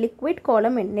of the liquid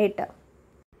column in it.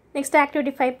 Next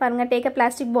activity 5 பாருங்க. Take a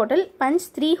plastic bottle, punch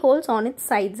 3 holes on its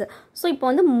sides. So இப்போ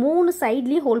வந்து 3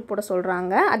 சைட்லேயும் whole போட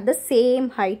சொல்கிறாங்க at the same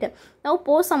height. Now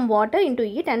pour some water into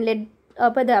it and let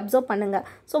அப்போ இதை observe பண்ணுங்க.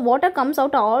 So water comes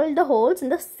out all the holes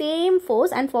in the same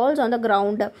force and falls on the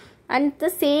ground and the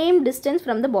same distance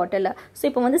from the bottle. So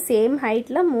இப்போ வந்து same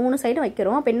ஹைட்டில் 3 சைடும்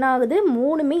வைக்கிறோம். அப்போ என்ன ஆகுது,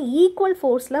 3மே ஈக்குவல்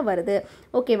ஃபோர்ஸில் வருது.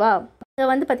 ஓகேவா? இதை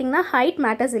வந்து பார்த்திங்கன்னா ஹைட்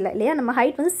மேட்டர்ஸ் இல்லை இல்லையா, நம்ம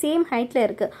ஹைட் வந்து சேம் ஹைட்டில்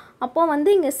இருக்குது. அப்போ வந்து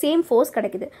இங்கே சேம் ஃபோர்ஸ்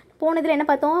கிடைக்குது. போனதில் என்ன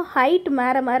பார்த்தோம், ஹைட்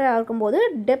மேலே இருக்கும்போது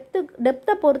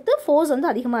டெப்த்தை பொறுத்து ஃபோர்ஸ்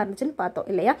வந்து அதிகமாக இருந்துச்சுன்னு பார்த்தோம்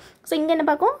இல்லையா. ஸோ இங்கே என்ன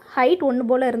பார்க்கும், ஹைட் ஒன்று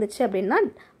போல் இருந்துச்சு அப்படின்னா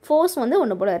ஃபோர்ஸ் வந்து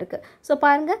ஒன்று போல் இருக்குது. ஸோ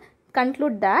பாருங்கள்,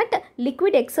 conclude that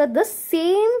liquid exert the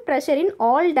same pressure in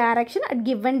all direction at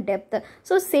given depth.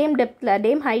 So same depth la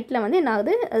same height la வந்து என்ன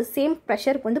ஆகுது same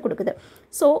pressure வந்து கொடுக்குது.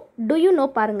 So do you know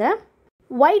பாருங்க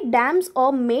why dams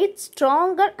are made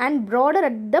stronger and broader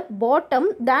at the bottom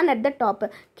than at the top?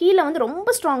 கீழே வந்து ரொம்ப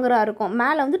ஸ்ட்ராங்கராக இருக்கும்,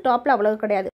 மேலே வந்து டாப்பில் அவ்வளோ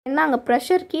கிடையாது. ஏன்னா அங்கே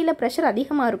ப்ரெஷர் கீழே ப்ரெஷர்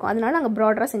அதிகமாக இருக்கும், அதனால அங்கே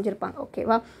ப்ராடராக செஞ்சுருப்பாங்க.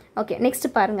 ஓகேவா? ஓகே, நெக்ஸ்ட்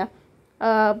பாருங்கள்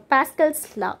பாஸ்கல்ஸ்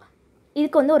லா.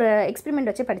 இதுக்கு வந்து ஒரு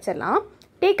எக்ஸ்பெரிமெண்ட் வச்சு படிச்சிடலாம்.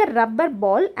 Take a rubber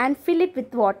ball and fill it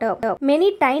with water. Many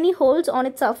tiny holes on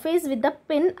its surface with the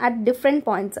pin at different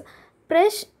points.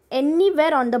 Press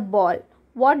anywhere on the ball.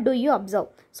 What do you observe?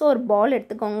 So ஒரு பால்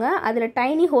எடுத்துக்கோங்க, அதில்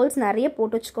tiny holes நிறைய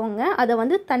போட்டு வச்சுக்கோங்க, அதை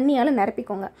வந்து தண்ணியால்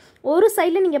நிரப்பிக்கோங்க. ஒரு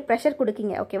சைடில் நீங்கள் ப்ரெஷர்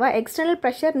கொடுக்கீங்க, ஓகேவா? எக்ஸ்டர்னல்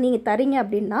ப்ரெஷர் நீங்கள் தரீங்க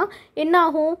அப்படின்னா என்ன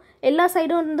ஆகும்? எல்லா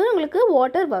சைடும் வந்து உங்களுக்கு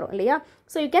வாட்டர் வரும் இல்லையா?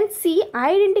 So you can see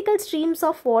identical streams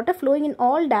of water flowing in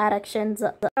all directions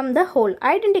from the hole.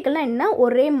 ஐடென்டிக்கல்னா என்ன?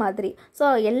 ஒரே மாதிரி. ஸோ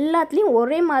எல்லாத்துலேயும்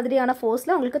ஒரே மாதிரியான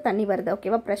ஃபோர்ஸில் உங்களுக்கு தண்ணி வருது,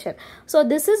 ஓகேவா? Pressure. So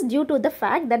this is due to the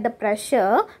fact that the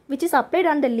pressure which is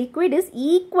applied on the liquid is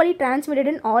equally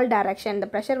transmitted in all direction. இந்த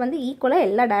ப்ரெஷர் வந்து ஈக்குவலாக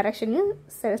எல்லா டைரக்ஷன்லையும்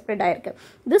ஸ்ப்ரெட் ஆயிருக்கு.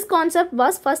 This concept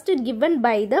was first given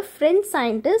by the French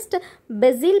scientist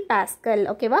Basil pascal,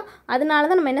 ஓகேவா? அதனால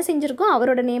தான் நம்ம என்ன செஞ்சுருக்கோம்,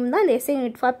 அவரோட நேம் தான் இந்த எஸ்ஐ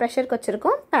யூனிட் ஃபார் ப்ரெஷருக்கு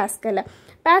வச்சுருக்கோம், pascal.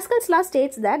 Pascal's law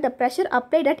states that the pressure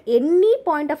applied at any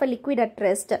point of a liquid at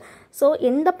rest. So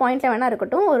எந்த பாயிண்ட்டில் வேணால்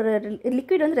இருக்கட்டும், ஒரு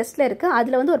லிக்விட் வந்து ரெஸ்ட்டில் இருக்குது,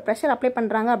 அதில் வந்து ஒரு ப்ரெஷர் அப்ளை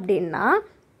பண்ணுறாங்க அப்படின்னா,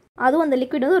 அதுவும் அந்த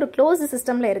லிக்விட் வந்து ஒரு க்ளோஸ்டு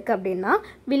சிஸ்டமில் இருக்குது அப்படின்னா,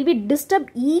 will be disturb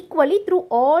equally through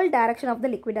all direction of the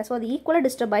liquid. So அது ஈக்குவலாக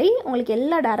டிஸ்டர்ப் ஆகி உங்களுக்கு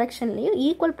எல்லா டைரக்ஷன்லையும்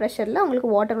ஈக்குவல் ப்ரெஷரில்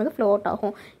உங்களுக்கு வாட்டர் வந்து ஃப்ளோ அவுட்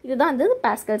ஆகும். இதுதான் வந்து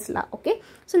பாஸ்கல்ஸ் லா. ஓகே,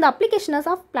 ஸோ இந்த அப்ளிகேஷன்ஸ்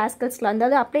ஆஃப் பாஸ்கல்ஸ் லா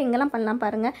அதாவது அப்ளை எங்கெல்லாம் பண்ணலாம்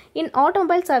பாருங்கள். இன்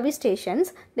automobile service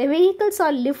stations the vehicles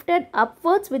R lifted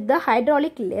upwards with the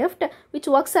hydraulic lift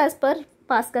which works as per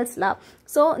pascals law.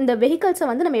 So இந்த வெஹிக்கிள்ஸை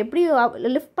வந்து நம்ம எப்படி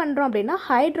லிஃப்ட் பண்ணுறோம் அப்படின்னா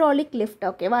ஹைட்ராலிக் லிஃப்ட்,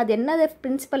 ஓகேவா? அது என்னது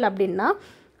பிரின்சிபல் அப்படின்னா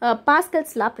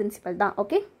பாஸ்கல்ஸ் லா பிரின்சிபல் தான்.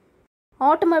 ஓகே,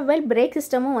 ஆட்டோமொபைல் பிரேக்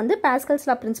சிஸ்டமும் வந்து பாஸ்கல்ஸ்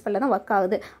லா பிரின்சிபலில் தான் ஒர்க்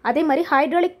ஆகுது. அதே மாதிரி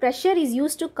hydraulic pressure is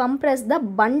use to compress the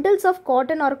bundles of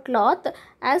cotton R cloth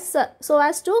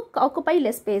as to occupy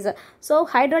less space. So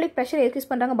hydraulic pressure எதுக்கு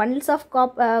யூஸ் பண்ணுறாங்க? பண்டில்ஸ் ஆஃப்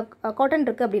காட்டன்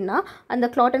இருக்குது அப்படின்னா அந்த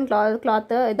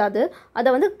கிளாத்து ஏதாவது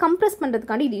அதை வந்து கம்ப்ரெஸ்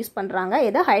பண்ணுறதுக்காண்டி இது யூஸ் பண்ணுறாங்க.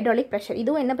 எது? Hydraulic pressure.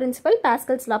 இதுவும் என்ன பிரின்சிபல்?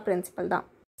 பாஸ்கல்ஸ் லா பிரின்சிபல் தான்.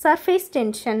 Surface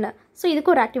tension. ஸோ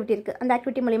இதுக்கு ஒரு ஆக்டிவிட்டி இருக்குது, அந்த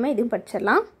ஆக்டிவிட்டி மூலிமா இதுவும்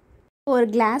படிச்சிடலாம். ஒரு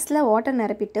கிளாஸில் வாட்டர்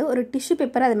நிரப்பிட்டு ஒரு டிஷ்யூ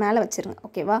பேப்பர் அது மேலே வச்சுருங்க,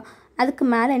 ஓகேவா? அதுக்கு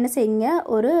மேலே என்ன செய்யுங்க,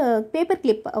 ஒரு பேப்பர்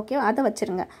கிளிப், ஓகேவா? அதை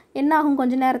வச்சுருங்க. என்ன ஆகும்,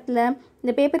 கொஞ்சம் நேரத்தில்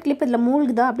இந்த பேப்பர் கிளிப் இதில்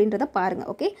மூழ்குதா அப்படின்றத பாருங்கள்.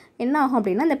 ஓகே, என்ன ஆகும்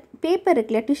அப்படின்னா இந்த பேப்பர்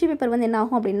இருக்குல்ல, டிஷ்யூ பேப்பர் வந்து என்ன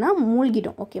ஆகும் அப்படின்னா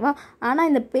மூழ்கிடும், ஓகேவா?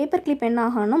 ஆனால் இந்த பேப்பர் கிளிப் என்ன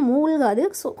ஆகும்னா மூழ்காது.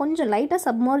 ஸோ கொஞ்சம் லைட்டாக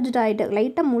சப்மர்ஜ்ட் ஆகிட்டு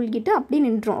லைட்டாக மூழ்கிட்டு அப்படியே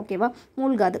நின்றுடும், ஓகேவா?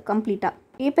 மூழ்காது கம்ப்ளீட்டாக.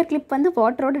 பேப்பர் கிளிப் வந்து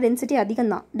வாட்டரோட டென்சிட்டி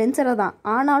அதிகம் தான், டென்சராக தான்,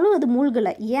 ஆனாலும் அது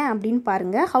மூழ்கலை. ஏன் அப்படின்னு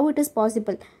பாருங்கள். How it is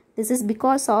possible? This is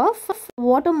because of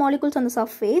water molecules on the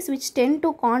surface which tend to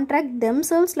contract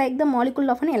themselves like the molecule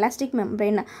of an elastic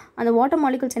membrane. அந்த water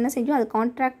molecules என்ன செஞ்சோம், அது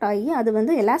கான்ட்ராக்ட் ஆகி அது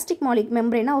வந்து எலாஸ்டிக்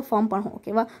மெம்பரேனாக ஃபார்ம் பண்ணும்,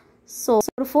 ஓகேவா? ஸோ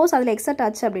ஒரு ஃபோர்ஸ் அதில் எக்ஸர்ட்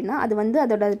ஆச்சு அப்படின்னா அது வந்து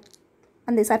அதோட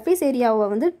அந்த சர்ஃபேஸ் ஏரியாவை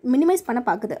வந்து மினிமைஸ் பண்ண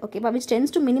பார்க்குது, ஓகேவா? Which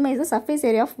tends to minimise the surface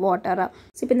area of வாட்டரா.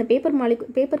 So இப்போ இந்த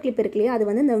பேப்பர் கிளிப் இருக்கு இல்லையா, அது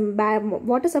வந்து இந்த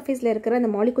வாட்டர் சர்ஃபேஸில் இருக்கிற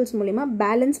அந்த மாலிகூல்ஸ் மூலிமா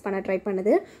பேலன்ஸ் பண்ண ட்ரை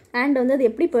பண்ணுது. அண்ட் வந்து அது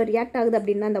எப்படி இப்போ ரியாக்ட் ஆகுது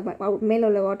அப்படின்னா அந்த மேலே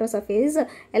உள்ள water surface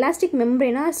elastic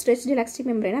மெம்பரேனா stretched elastic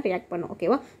மெம்பரேனா react பண்ணும்,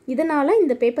 ஓகேவா? இதனால்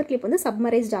இந்த பேப்பர் கிளிப் வந்து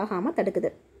சப்மரைஸ்ட் ஆகாமல்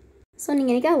தடுக்குது. ஸோ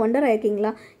நீங்கள் எனக்காக ஒண்டர்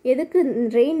ஆகிருக்கீங்களா, எதுக்கு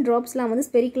ரெயின் ட்ராப்ஸ்லாம் வந்து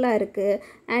ஸ்பெரிக்கலாக இருக்குது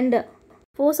and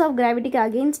force of gravity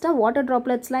against water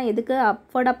droplets லாம் எதுக்கு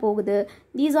upward போகுது?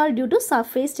 These are due to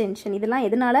surface tension. இதெல்லாம்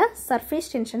எதனால? surface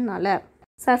tensionனால.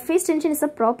 Surface tension is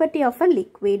a property of a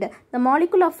liquid. The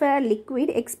molecule of a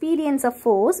liquid experience a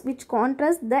force which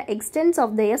contrasts the extent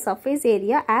of their surface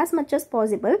area as much as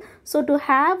possible. So to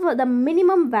have the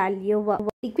minimum value,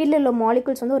 liquid உள்ள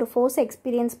molecules வந்து ஒரு force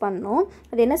experience பண்ணும்.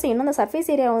 அது என்ன செய்யணும், அந்த surface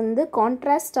area வந்து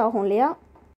contrast ஆகும் இல்லையா,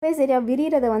 சர்ஃபேஸ் ஏரியா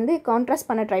விரிகிறத வந்து கான்ட்ராஸ்ட்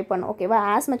பண்ண ட்ரை பண்ணும், ஓகேவா?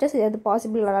 ஆஸ் மச் அஸ் அது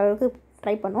பாசிபிள் அளவுக்கு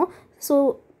ட்ரை பண்ணும். So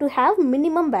to have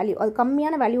minimum value, அது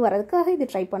கம்மியான வேல்யூ வரதுக்காக இது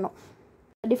ட்ரை பண்ணும்.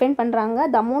 டிஃபைன் பண்ணுறாங்க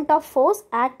the amount of force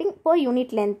acting per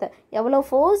unit length. எவ்வளோ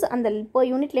ஃபோர்ஸ் அந்த per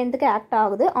யூனிட் லென்த்துக்கு ஆக்ட்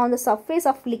ஆகுது on the surface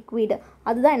of liquid,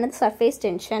 அதுதான் என்னது சர்ஃபேஸ்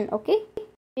டென்ஷன். ஓகே,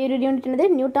 யூனிட் என்னது?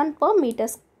 Newton per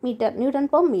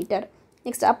metre.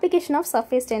 Next, application of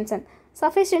surface tension.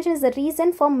 Surface tension is the reason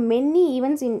for many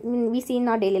events we see in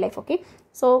our daily life. Okay,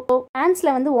 so ants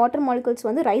la வந்து water molecules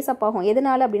வந்து rise up ஆகும்.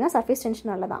 எதனால அப்படின்னா surface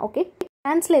tensionனால தான். Okay,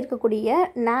 பிளான்ஸில் இருக்கக்கூடிய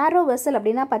நேரோ vessel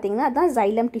அப்படின்னா பார்த்தீங்கன்னா அதுதான்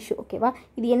ஜைலம் டிஷ்யூ. ஓகேவா?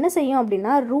 இது என்ன செய்யும்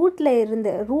அப்படின்னா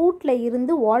ரூட்டில்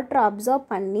இருந்து வாட்டரை அப்சார்ப்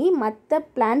பண்ணி மற்ற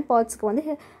பிளான்ட் பார்ட்ஸ்க்கு வந்து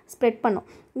ஸ்ப்ரெட் பண்ணும்.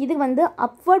 இது வந்து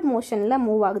அப்வர்ட் மோஷனில்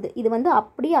மூவ் ஆகுது. இது வந்து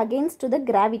அப்படியே அகெயின்ஸ்ட் டு த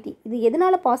கிராவிட்டி. இது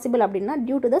எதனால பாசிபிள் அப்படின்னா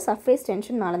டியூ டு த சர்ஃபேஸ்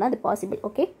டென்ஷன்னால தான் இது பாசிபிள்.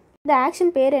 ஓகே, இந்த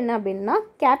ஆக்ஷன் பேர் என்ன அப்படின்னா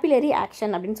கேபிலரி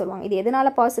ஆக்ஷன் அப்படின்னு சொல்லுவாங்க. இது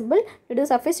எதனால possible? Due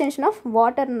to surface tension of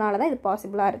வாட்டர்னால தான் இது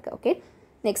பாசிபிளாக இருக்குது. ஓகே,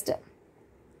 நெக்ஸ்ட்டு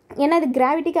ஏன்னா இது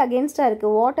கிராவிட்டிக்கு அகேன்ஸ்டாக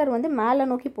இருக்குது. வாட்டர் வந்து மேலே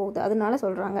நோக்கி போகுது, அதனால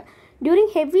சொல்கிறாங்க.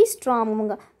 During heavy ஸ்ட்ராம்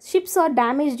ships R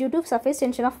damage due to surface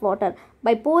tension of water.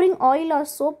 By boring oil or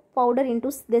soap powder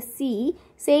into the sea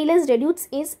sailors reduce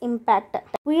its impact.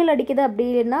 புயல் அடிக்குது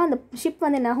அப்படின்னா அந்த ஷிப்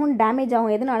வந்து என்ன ஆகும்? டேமேஜ்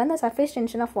ஆகும். எதனால? அந்த சர்ஃபேஸ்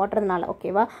டென்ஷன் ஆஃப் வாட்டர்னால.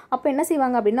 ஓகேவா? அப்போ என்ன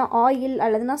செய்வாங்க அப்படின்னா ஆயில்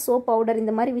அல்லதுனா சோப் பவுடர்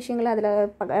இந்த மாதிரி விஷயங்களை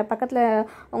அதில் பக்கத்தில்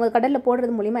உங்கள் கடலில்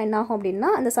போடுறது மூலிமா என்ன ஆகும்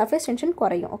அப்படின்னா அந்த சர்ஃபேஸ் டென்ஷன்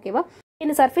குறையும். ஓகேவா?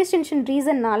 இந்த சர்ஃபேஸ் டென்ஷன்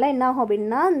ரீசன்னால என்ன ஆகும்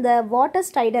அப்படின்னா இந்த வாட்டர்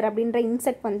ஸ்டைடர் அப்படின்ற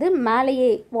இன்செக்ட் வந்து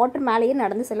வாட்டர் மேலேயே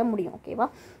நடந்து செல்ல முடியும். ஓகேவா?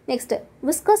 Next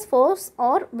viscous fours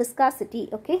are viscosity.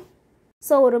 Okay,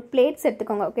 so ஒரு பிளேட்ஸ்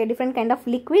எடுத்துக்கோங்க. Okay, different kind of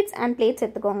liquids and plates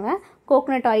எடுத்துக்கோங்க.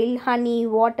 Coconut oil, honey,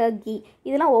 water, key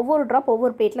இதெல்லாம் ஒவ்வொரு ட்ராப்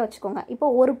ஒவ்வொரு பிளேட்டில் வச்சுக்கோங்க. இப்போ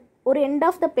ஒரு எண்ட்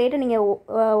ஆஃப் த பிளேட்டை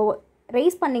நீங்கள்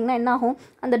ரைஸ் பண்ணிங்கன்னா என்ன ஆகும்?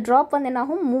 அந்த ட்ராப் வந்து என்ன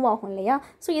ஆகும்? மூவ் ஆகும் இல்லையா?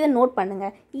 ஸோ இதை நோட்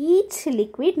பண்ணுங்கள். Each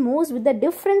liquid moves with the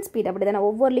different speed. அப்படி தானே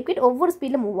ஒவ்வொரு லிக்விட் ஒவ்வொரு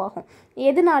ஸ்பீடில் மூவ் ஆகும்.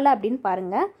 எதனால அப்படின்னு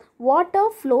பாருங்கள்.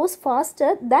 Water flows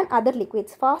pastor than other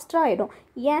liquids. ஃபாஸ்ட்டாக ஆகிடும்.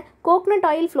 ஏன்? Coconut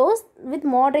oil flows with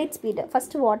moderate speed.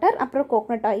 First water, அப்புறம்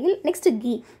coconut oil, next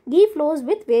key flows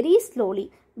with very slowly.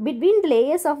 Between the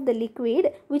layers of the liquid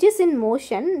which is in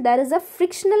motion, there is a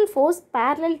frictional force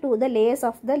parallel to the layers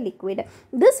of the liquid.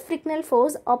 This frictional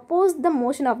force opposes the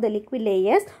motion of the liquid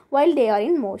layers while they are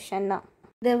in motion.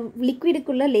 The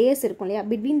liquidக்குள்ள layers இருக்கும் இல்லையா?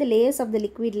 between the layers of the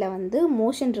liquidல வந்து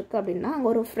motion இருக்குது அப்படின்னா அங்கே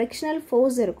ஒரு frictional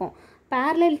force இருக்கும்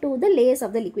parallel to the layers of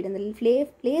the liquid. அந்த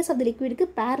layers of the liquidக்கு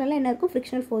parallel என்ன இருக்கும்?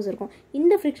 frictional force இருக்கும்.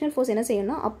 இந்த frictional force என்ன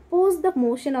செய்யணும்னா oppose the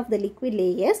motion of the liquid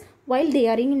layers while they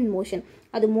are in motion.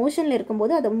 அது மோஷனில்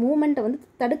இருக்கும்போது அது மூமெண்ட்டை வந்து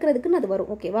தடுக்கிறதுக்குன்னு அது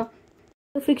வரும். ஓகேவா?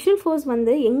 ஃப்ரிக்ஷனல் ஃபோர்ஸ்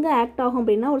வந்து எங்கே ஆக்ட் ஆகும்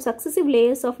அப்படின்னா ஒரு சக்ஸசிவ்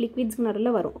லேயர்ஸ் ஆஃப் லிக்விட்ஸ்க்கு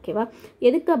நடுவில் வரும். ஓகேவா?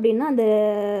 எதுக்கு அப்படின்னா அந்த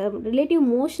ரிலேட்டிவ்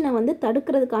மோஷனை வந்து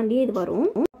தடுக்கிறதுக்காண்டியே இது வரும்.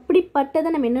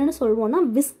 அப்படிப்பட்டதை நம்ம என்னென்னு சொல்லுவோம்னா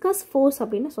விஸ்கஸ் ஃபோர்ஸ்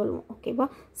அப்படின்னு சொல்லுவோம். ஓகேவா?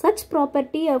 Such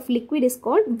property of liquid is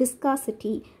called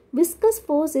viscosity. Viscous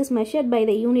force is measured by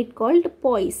the unit called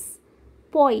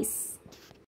poise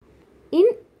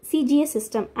in CGS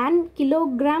system and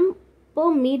kilogram per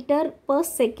meter per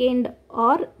second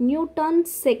or Newton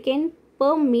second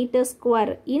per meter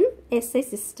square in SI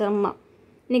system.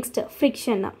 Next,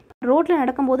 friction. ரோட்டில்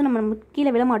நடக்கும்போது நம்ம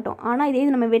கீழே விழ மாட்டோம். ஆனால் இதே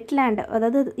நம்ம wetland,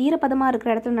 அதாவது ஈரப்பதமாக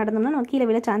இருக்கிற இடத்துல நடந்தோம்னா நம்ம கீழே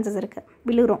விழ சான்சஸ் இருக்குது,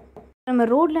 விழுறோம். நம்ம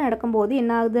ரோட்டில் நடக்கும்போது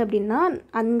என்ன ஆகுது அப்படின்னா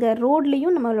அந்த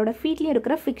ரோட்லேயும் நம்மளோட ஃபீட்லேயும்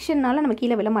இருக்கிற ஃப்ரிக்ஷனால் நம்ம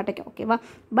கீழே விழ மாட்டேங்க. ஓகேவா?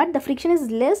 But the friction is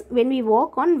less when we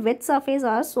walk on wet surface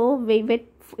R so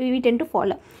we tend to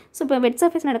fall. So இப்போ வெட்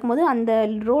சர்ஃபேஸ் நடக்கும்போது அந்த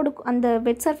ரோடுக்கு அந்த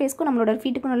வெட் சர்ஃபேஸ்க்கும் நம்மளோட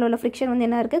ஃபீட்டுக்கும் நல்ல ஃப்ரிக்ஷன் வந்து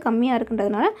என்ன இருக்குது? கம்மியாக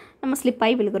இருக்குன்றதுனால நம்ம ஸ்லிப்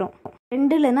ஆகி விழுகிறோம்.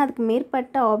 ரெண்டு இல்லைன்னா அதுக்கு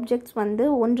மேற்பட்ட ஆப்ஜெக்ட்ஸ் வந்து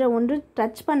ஒன்று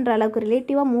டச் பண்ணுற அளவுக்கு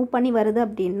ரிலேட்டிவாக மூவ் பண்ணி வருது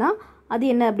அப்படின்னா அது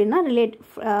என்ன அப்படின்னா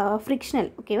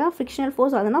ஃப்ரிக்ஷனல். ஓகேவா? ஃப்ரிக்ஷனல்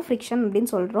ஃபோர்ஸ் அதனால் ஃப்ரிக்ஷன்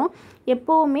அப்படின்னு சொல்கிறோம்.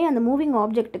 எப்போவுமே அந்த மூவிங்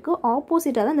ஆப்ஜெக்ட்டுக்கு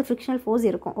ஆப்போசிட்டாக தான் இந்த ஃப்ரிக்ஷனல் ஃபோர்ஸ்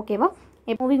இருக்கும். ஓகேவா?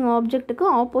 மூவிங் ஆப்ஜெக்ட்டுக்கு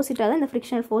ஆப்போசிட்டாக தான் இந்த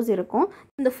ஃப்ரிக்ஷனல் ஃபோர்ஸ் இருக்கும்.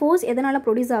 இந்த ஃபோர்ஸ் எதனால்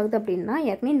ப்ரொடியூஸ் ஆகுது அப்படின்னா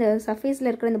ஏற்கனவே இந்த சர்ஃபேஸில்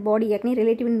இருக்கிற இந்த பாடி ஏற்கனவே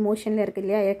ரிலேட்டிவ் இன் மோஷனில் இருக்குது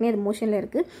இல்லையா? ஏற்கனவே அது மோஷனில்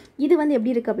இருக்குது. இது வந்து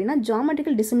எப்படி இருக்குது அப்படின்னா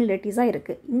ஜாமெட்ரிக்கல் டிசிமிலரிட்டிஸாக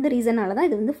இருக்குது. இந்த ரீசனால தான்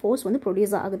இது வந்து ஃபோர்ஸ் வந்து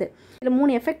ப்ரொடியூஸ் ஆகுது. இதில்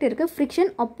 3 எஃபெக்ட் இருக்குது.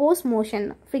 ஃப்ரிக்ஷன், அப்போஸ், மோஷன்.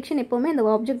 ஃப்ரிக்ஷன் எப்போவுமே அந்த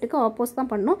ஆப்ஜெக்ட்டுக்கு ஆப்போஸ்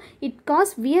தான் பண்ணும். It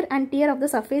cos wear and dear of the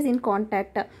surface in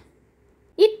contact.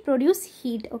 It produce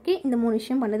heat. Okay, இந்த 3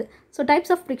 விஷயம் பண்ணுது. ஸோ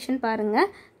டைப்ஸ் ஆஃப் ஃப்ரிக்ஷன் பாருங்கள்.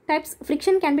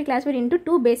 Friction can be classified into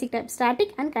 2 basic types, static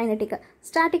and kinetic.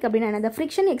 Static அப்படின்னா the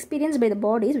friction experienced by the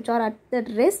bodies which are at the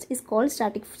rest is called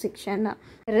static friction.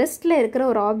 ரெஸ்ட்டில் இருக்கிற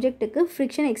ஒரு ஆப்ஜெக்ட்டுக்கு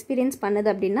friction experience பண்ணுது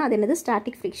அப்படின்னா அது என்னது?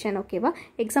 Static friction. ஓகேவா?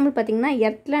 Example பார்த்தீங்கன்னா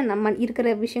எர்த்தில் நம்ம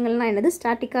இருக்கிற விஷயங்கள்லாம் என்னது?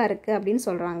 ஸ்டாட்டிக்காக இருக்குது அப்படின்னு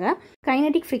சொல்கிறாங்க.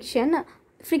 Kinetic friction,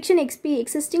 friction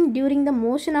existing during the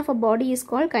motion of a body is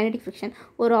called kinetic friction.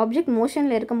 ஒரு ஆப்ஜெக்ட்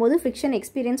மோஷனில் இருக்கும்போது ஃப்ரிக்ஷன்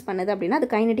எக்ஸ்பீரியன்ஸ் பண்ணுது அப்படின்னா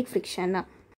அது கைனடிக் ஃப்ரிக்ஷன்.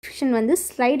 ஃப்ரிக்ஷன் வந்து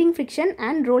sliding friction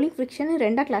and rolling friction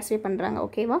ரெண்டாக கிளாஸிஃபை பண்ணுறாங்க.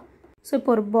 ஓகேவா? ஸோ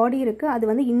இப்போ ஒரு பாடி இருக்குது, அது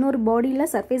வந்து இன்னொரு பாடியில்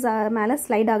சர்ஃபேஸ் மேலே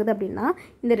ஸ்லைட் ஆகுது அப்படின்னா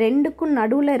இந்த ரெண்டுக்கும்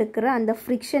நடுவில் இருக்கிற அந்த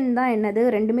ஃப்ரிக்ஷன் தான் என்னது?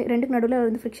 ரெண்டுக்கு நடுவில்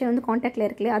வந்து ஃப்ரிக்ஷன் வந்து காண்டாக்டில்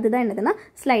இருக்குல்லையே, அதுதான் என்னதுன்னா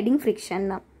ஸ்லைடிங் ஃப்ரிக்ஷன்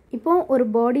தான். இப்போது ஒரு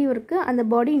பாடி இருக்குது, அந்த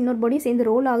பாடி இன்னொரு பாடி சேர்ந்து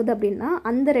ரோல் ஆகுது அப்படின்னா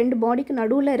அந்த 2 பாடிக்கு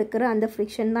நடுவில் இருக்கிற அந்த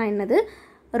ஃப்ரிக்ஷன் தான் என்னது?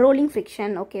 Rolling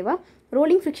friction. ஓகேவா?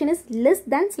 Rolling friction is less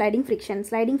than sliding friction.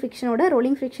 Sliding ஃப்ரிக்ஷனோட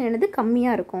rolling friction என்னது?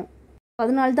 கம்மியாக இருக்கும்.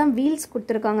 அதனால தான் வீல்ஸ்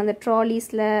கொடுத்துருக்காங்க அந்த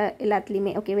ட்ராலிஸில்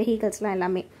எல்லாத்துலேயுமே. ஓகே, வெஹிக்கல்ஸ்லாம்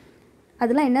எல்லாமே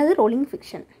அதெல்லாம் என்னது? Rolling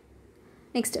friction.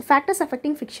 Next, factors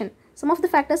affecting friction. Some of the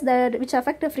factors which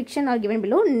affect friction are given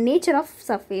below. Nature of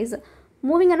surface.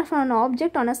 Moving on an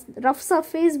object on a rough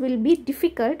surface will be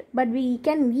difficult, but we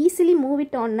can easily move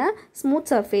it on a smooth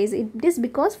surface. It is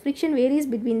because friction varies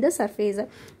between the surface.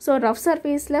 So rough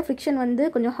surface la friction வந்து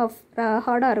கொஞ்சம்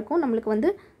ஹார்டா இருக்கும், நமக்கு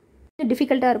வந்து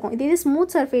டிஃபிகல்ட்டா இருக்கும். இதே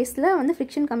smooth சர்ஃபேஸ்ல வந்து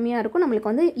friction கம்மியா இருக்கும்,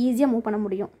 நமக்கு வந்து ஈஸியா மூவ் பண்ண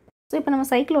முடியும். ஸோ இப்போ நம்ம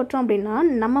சைக்கிள் ஓட்டுறோம் அப்படின்னா,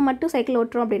 நம்ம மட்டும் சைக்கிள்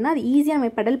ஓட்டுறோம் அப்படின்னா அது ஈஸியாக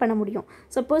நம்ம பெடல் பண்ண முடியும்.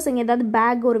 சப்போஸ் இங்கே ஏதாவது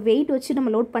பேக் ஒரு வெயிட் வச்சு நம்ம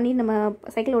லோட் பண்ணி நம்ம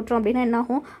சைக்கிள் ஓட்டுறோம் அப்படின்னா என்ன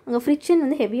ஆகும், அங்கே ஃப்ரிக்ஷன்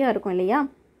வந்து ஹெவியாக இருக்கும் இல்லையா.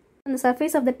 அந்த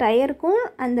சர்ஃபேஸ் ஆஃப் த டயருக்கும்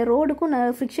அந்த ரோடுக்கும்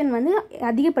ஃப்ரிக்ஷன் வந்து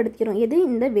அதிகப்படுத்திக்கிறோம். எது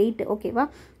இந்த வெயிட், ஓகேவா.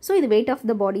 ஸோ இது வெயிட் ஆஃப்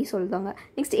த பாடி சொல்லுவாங்க.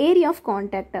 Next, area of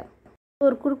contact.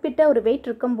 ஒரு குறிப்பிட்ட ஒரு வெயிட்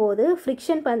இருக்கும்போது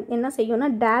ஃப்ரிக்ஷன் என்ன செய்யும்னா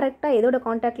டேரெக்டாக எதோட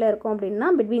கான்டாக்டில் இருக்கும் அப்படின்னா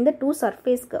பிட்வீன் த டூ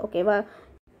சர்ஃபேஸ்க்கு, ஓகேவா.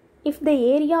 If the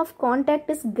area of contact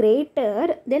is greater,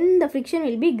 then the friction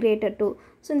will be greater too.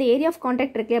 So இந்த area of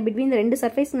contact இருக்கு between the ரெண்டு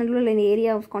சர்ஃபேஸ் நடுவில் இந்த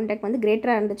area of contact வந்து greater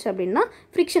இருந்துச்சு அப்படின்னா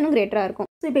ஃப்ரிக்ஷனும் greater இருக்கும்.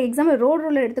 ஸோ இப்போ எக்ஸாம்பிள் ரோட்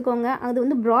ரோலர் எடுத்துக்கோங்க, அது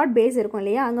வந்து ப்ராட் பேஸ் இருக்கும்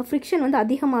இல்லையா, அங்கே ஃப்ரிக்ஷன் வந்து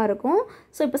அதிகமாக இருக்கும்.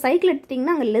 ஸோ இப்போ சைக்கிள்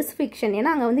எடுத்துட்டிங்கன்னா அங்கே லெஸ் ஃப்ரிக்ஷன்,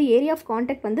 ஏன்னா அங்கே வந்து ஏரியா ஆஃப்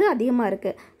கான்டாக்ட் வந்து அதிகமாக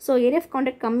இருக்குது. ஸோ ஏரியா ஆஃப்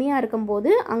கான்டாக்ட் கம்மியாக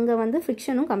இருக்கும்போது அங்கே வந்து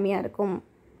ஃப்ரிக்ஷனும் கம்மியாக இருக்கும்.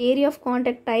 ஏரியா ஆஃப்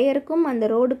கான்டாக்ட் டயருக்கும் அந்த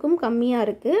ரோடுக்கும் கம்மியாக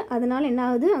இருக்குது, அதனால் என்ன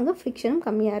ஆகுது, அங்கே ஃப்ரிக்ஷனும்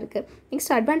கம்மியாக இருக்குது.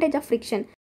 Next, advantage of friction.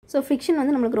 So friction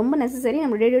வந்து நம்மளுக்கு ரொம்ப நெசசரி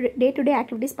நம்ம டே டு டே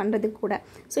ஆக்டிவிட்டீஸ் பண்ணுறதுக்கு கூட.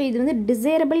 ஸோ இது வந்து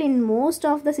desirable in most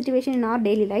of the situation in hour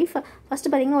daily life. First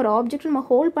பார்த்திங்கன்னா ஒரு ஆப்ஜெக்ட் நம்ம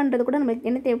ஹோல்ட் பண்ணுறது கூட நம்மளுக்கு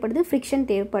என்ன தேவைப்படுது, ஃப்ரிக்ஷன்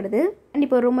தேவைப்படுது. அண்ட்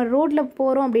இப்போ நம்ம ரோட்டில்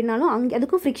போகிறோம் அப்படின்னாலும் அங்கே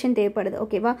அதுக்கும் ஃப்ரிக்ஷன் தேவைப்படுது,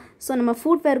 ஓகேவா. ஸோ நம்ம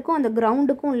ஃபுட்வேருக்கும் அந்த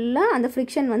கிரவுண்டுக்கும் உள்ள அந்த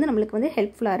ஃப்ரிக்ஷன் வந்து நம்மளுக்கு வந்து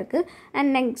ஹெல்ப்ஃபுல்லாக இருக்குது.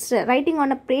 And next, writing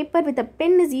on a paper with a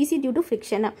pen is easy due to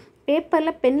friction.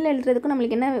 பேப்பரில் பென்னில் எழுதுறதுக்கும்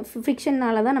நம்மளுக்கு என்ன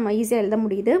ஃப்ரிக்ஷனால தான் நம்ம ஈஸியாக எழுத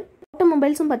முடியுது.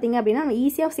 ஆட்டோமொபைல்ஸும் பார்த்திங்க அப்படின்னா நம்ம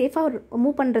ஈஸியாக சேஃபாக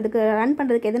மூவ் பண்ணுறதுக்கு ரன்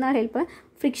பண்ணுறதுக்கு எதனால் ஹெல்ப்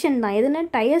ஃப்ரிக்ஷன் தான். எதுனா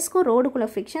டயர்ஸ்க்கும் ரோடுக்குள்ள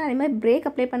ஃப்ரிக்ஷன், அதே மாதிரி பிரேக்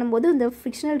அப்ளை பண்ணும்போது இந்த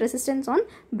frictional resistance on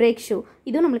brake shoe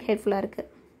இதுவும் நம்மளுக்கு ஹெல்ப்ஃபுல்லாக இருக்குது.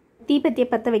 தீப்பெத்தியை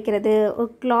பற்ற வைக்கிறது, ஒரு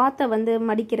கிளாத்தை வந்து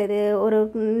மடிக்கிறது,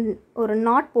 ஒரு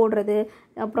நாட் போடுறது,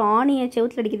 அப்புறம் ஆணியை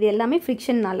செவுத்தில் அடிக்கிறது எல்லாமே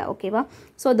ஃப்ரிக்ஷன்னால, ஓகேவா.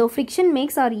 ஸோ தோ friction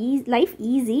maths R life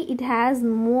easy, it has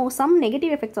some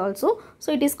negative effects also.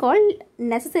 So it is called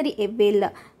necessary எவில்.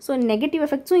 So negative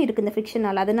எஃபெக்ட்ஸும் இருக்குது இந்த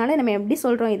ஃப்ரிக்ஷனால், அதனால நம்ம எப்படி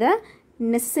சொல்கிறோம், இதை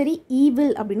நெசசரி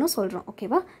ஈவில் அப்படின்னு சொல்கிறோம்,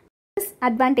 ஓகேவா.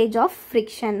 Advantage of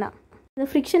friction. இந்த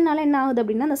ஃப்ரிக்ஷனால என்ன ஆகுது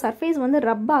அப்படின்னா அந்த சர்ஃபேஸ் வந்து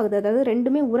ரப் ஆகுது, அதாவது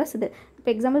ரெண்டுமே உரசுது. இப்போ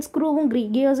எக்ஸாம்பிள் ஸ்க்ரூவும்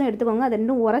கியர்ஸும் எடுத்துக்கோங்க, அது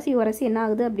ரெண்டும் உரசி என்ன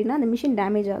ஆகுது அப்படின்னா அந்த மிஷின்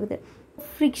டேமேஜ் ஆகுது.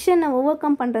 ஃப்ரிக்ஷனை ஓவர்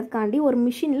கம் பண்ணுறதுக்காண்டி ஒரு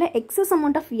மிஷினில் எக்ஸஸ்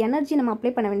அமௌண்ட் ஆஃப் எனர்ஜி நம்ம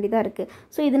அப்ளை பண்ண வேண்டியதாக இருக்குது.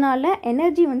 ஸோ இதனால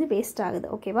எனர்ஜி வந்து வேஸ்ட் ஆகுது,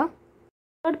 ஓகேவா.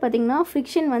 தேர்ட் பார்த்திங்கன்னா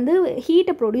ஃப்ரிக்ஷன் வந்து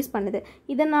ஹீட்டை ப்ரொடியூஸ் பண்ணுது,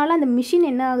 இதனால் அந்த மிஷின்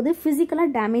என்ன ஆகுது,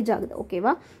 ஃபிசிக்கலாக டேமேஜ் ஆகுது,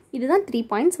 ஓகேவா. இதுதான் 3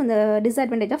 பாயிண்ட்ஸ் அந்த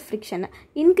disadvantage of friction.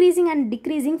 Increasing and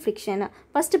decreasing friction.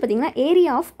 First பார்த்திங்கன்னா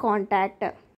ஏரியா ஆஃப் கான்டாக்ட்.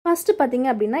 ஃபஸ்ட்டு பார்த்திங்க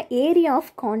அப்படின்னா ஏரியா ஆஃப்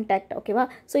கான்டாக்ட், ஓகேவா.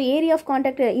 So area of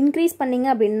contact increase பண்ணிங்க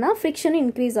அப்படின்னா ஃப்ரிக்ஷனும்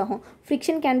இன்க்ரீஸ் ஆகும்.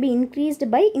 Friction can be increased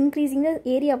by increasing the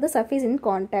area of the surface in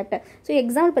contact. So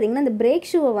example பார்த்திங்கன்னா இந்த break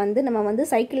ஷூவை வந்து நம்ம வந்து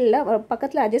சைக்கிளில்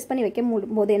பக்கத்தில் அட்ஜஸ்ட் பண்ணி வைக்கும்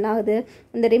போது என்ன ஆகுது,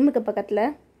 இந்த ரிம்முக்கு பக்கத்தில்.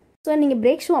 ஸோ நீங்கள்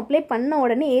பிரேக் ஷூ அப்ளை பண்ண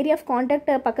உடனே ஏரியா ஆஃப்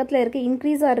கான்டாக்ட் பக்கத்தில் இருக்க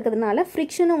இன்க்ரீஸாக இருக்கிறதுனால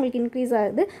ஃப்ரிக்ஷனும் உங்களுக்கு இன்க்ரீஸ்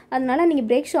ஆகுது. அதனால நீங்கள்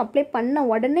பிரேக் ஷூ அப்ளை பண்ண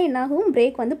உடனே என்னாகும்,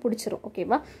 பிரேக் வந்து பிடிச்சிரும்,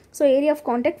 ஓகேவா. So area of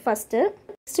contact first.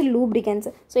 Next, lubricants.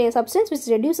 So a substance which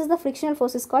reduces the frictional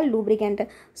force is called lubricant.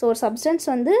 So ஒரு சப்ஸ்டன்ஸ்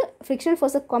வந்து ஃப்ரிக்ஷனல்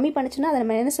ஃபோர்ஸை கம்மி பண்ணிச்சுன்னா அதை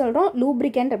நம்ம என்ன சொல்கிறோம்,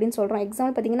 லூப்ரிகன்ட் அப்படின்னு சொல்கிறோம்.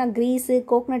 எக்ஸாம்பிள் பார்த்தீங்கன்னா grease,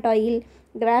 coconut oil,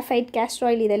 graphite, castor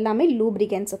oil, இது எல்லாமே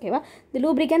லூப்ரிகன்ஸ், ஓகேவா. தி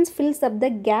lubricants fils up the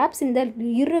gaps in the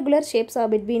irregular shapes are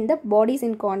between the bodies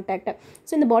in contact.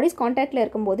 So இந்த பாடிஸ் கான்டாக்டில்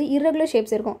இருக்கும்போது irregular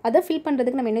ஷேப்ஸ் இருக்கும், அதை ஃபில்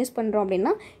பண்ணுறதுக்கு நம்ம என்ன யூஸ் பண்ணுறோம்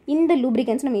அப்படின்னா இந்த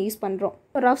லூப்ரிகன்ஸ் நம்ம யூஸ் பண்ணுறோம்.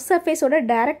 ரஃப் சர்ஃபேஸோட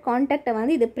டைரக்ட் கான்டாக்டை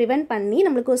வந்து இது ப்ரிவென்ட் பண்ணி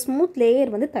நம்மளுக்கு ஒரு ஸ்மூத்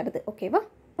லேயர் வந்து தருது, ஓகேவா.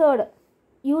 தேர்ட்,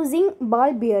 யூஸிங்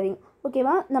பால் பியரிங்,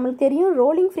 ஓகேவா. நம்மளுக்கு தெரியும்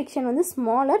ரோலிங் ஃப்ரிக்ஷன் வந்து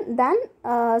smaller than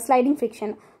sliding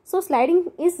friction. So sliding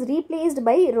is replaced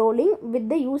by rolling with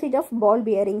the usage of ball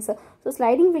bearings. So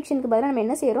sliding friction க்கு பதிலா நம்ம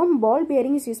என்ன செய்றோம், ball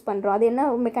bearings யூஸ் பண்றோம். அது என்ன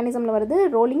மெக்கானிசம்ல வருது,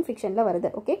 rolling frictionல வருது,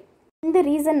 ஓகே. இந்த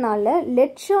ரீசன்னால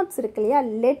லெட் ஷார்ட்ஸ் இருக்கு இல்லையா,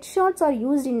 let shorts are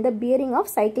used in the bearing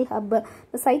of cycle hub.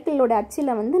 இந்த சைக்கிளோட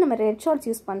அச்சில் வந்து நம்ம லெட் ஷார்ட்ஸ்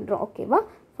யூஸ் பண்ணுறோம், ஓகேவா,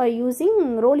 ஃபார் யூஸிங்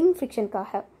ரோலிங்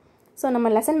ஃப்ரிக்ஷனுக்காக. ஸோ நம்ம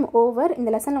லெசன் ஓவர்.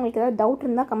 இந்த லெசன் உங்களுக்கு ஏதாவது டவுட்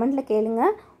இருந்தால் கமெண்ட்டில் கேளுங்க.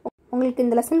 உங்களுக்கு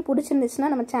இந்த லெசன் பிடிச்சிருந்துச்சுன்னா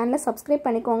நம்ம சேனலை சப்ஸ்கிரைப்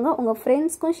பண்ணிக்கோங்க. உங்கள்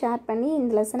ஃப்ரெண்ட்ஸ்க்கும் ஷேர் பண்ணி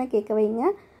இந்த லெசனை கேட்க வைங்க.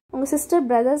 உங்கள் சிஸ்டர்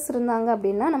பிரதர்ஸ் இருந்தாங்க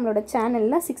அப்படின்னா நம்மளோட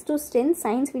சேனலில் 6 to 10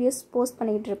 சயின்ஸ் வீடியோஸ் போஸ்ட்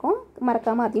பண்ணிகிட்டு இருக்கோம்,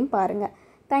 மறக்காமல் அதையும் பாருங்கள்.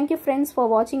 தேங்க்யூ ஃப்ரெண்ட்ஸ்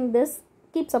ஃபார் வாட்சிங் திஸ்.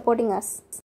 Keep supporting us.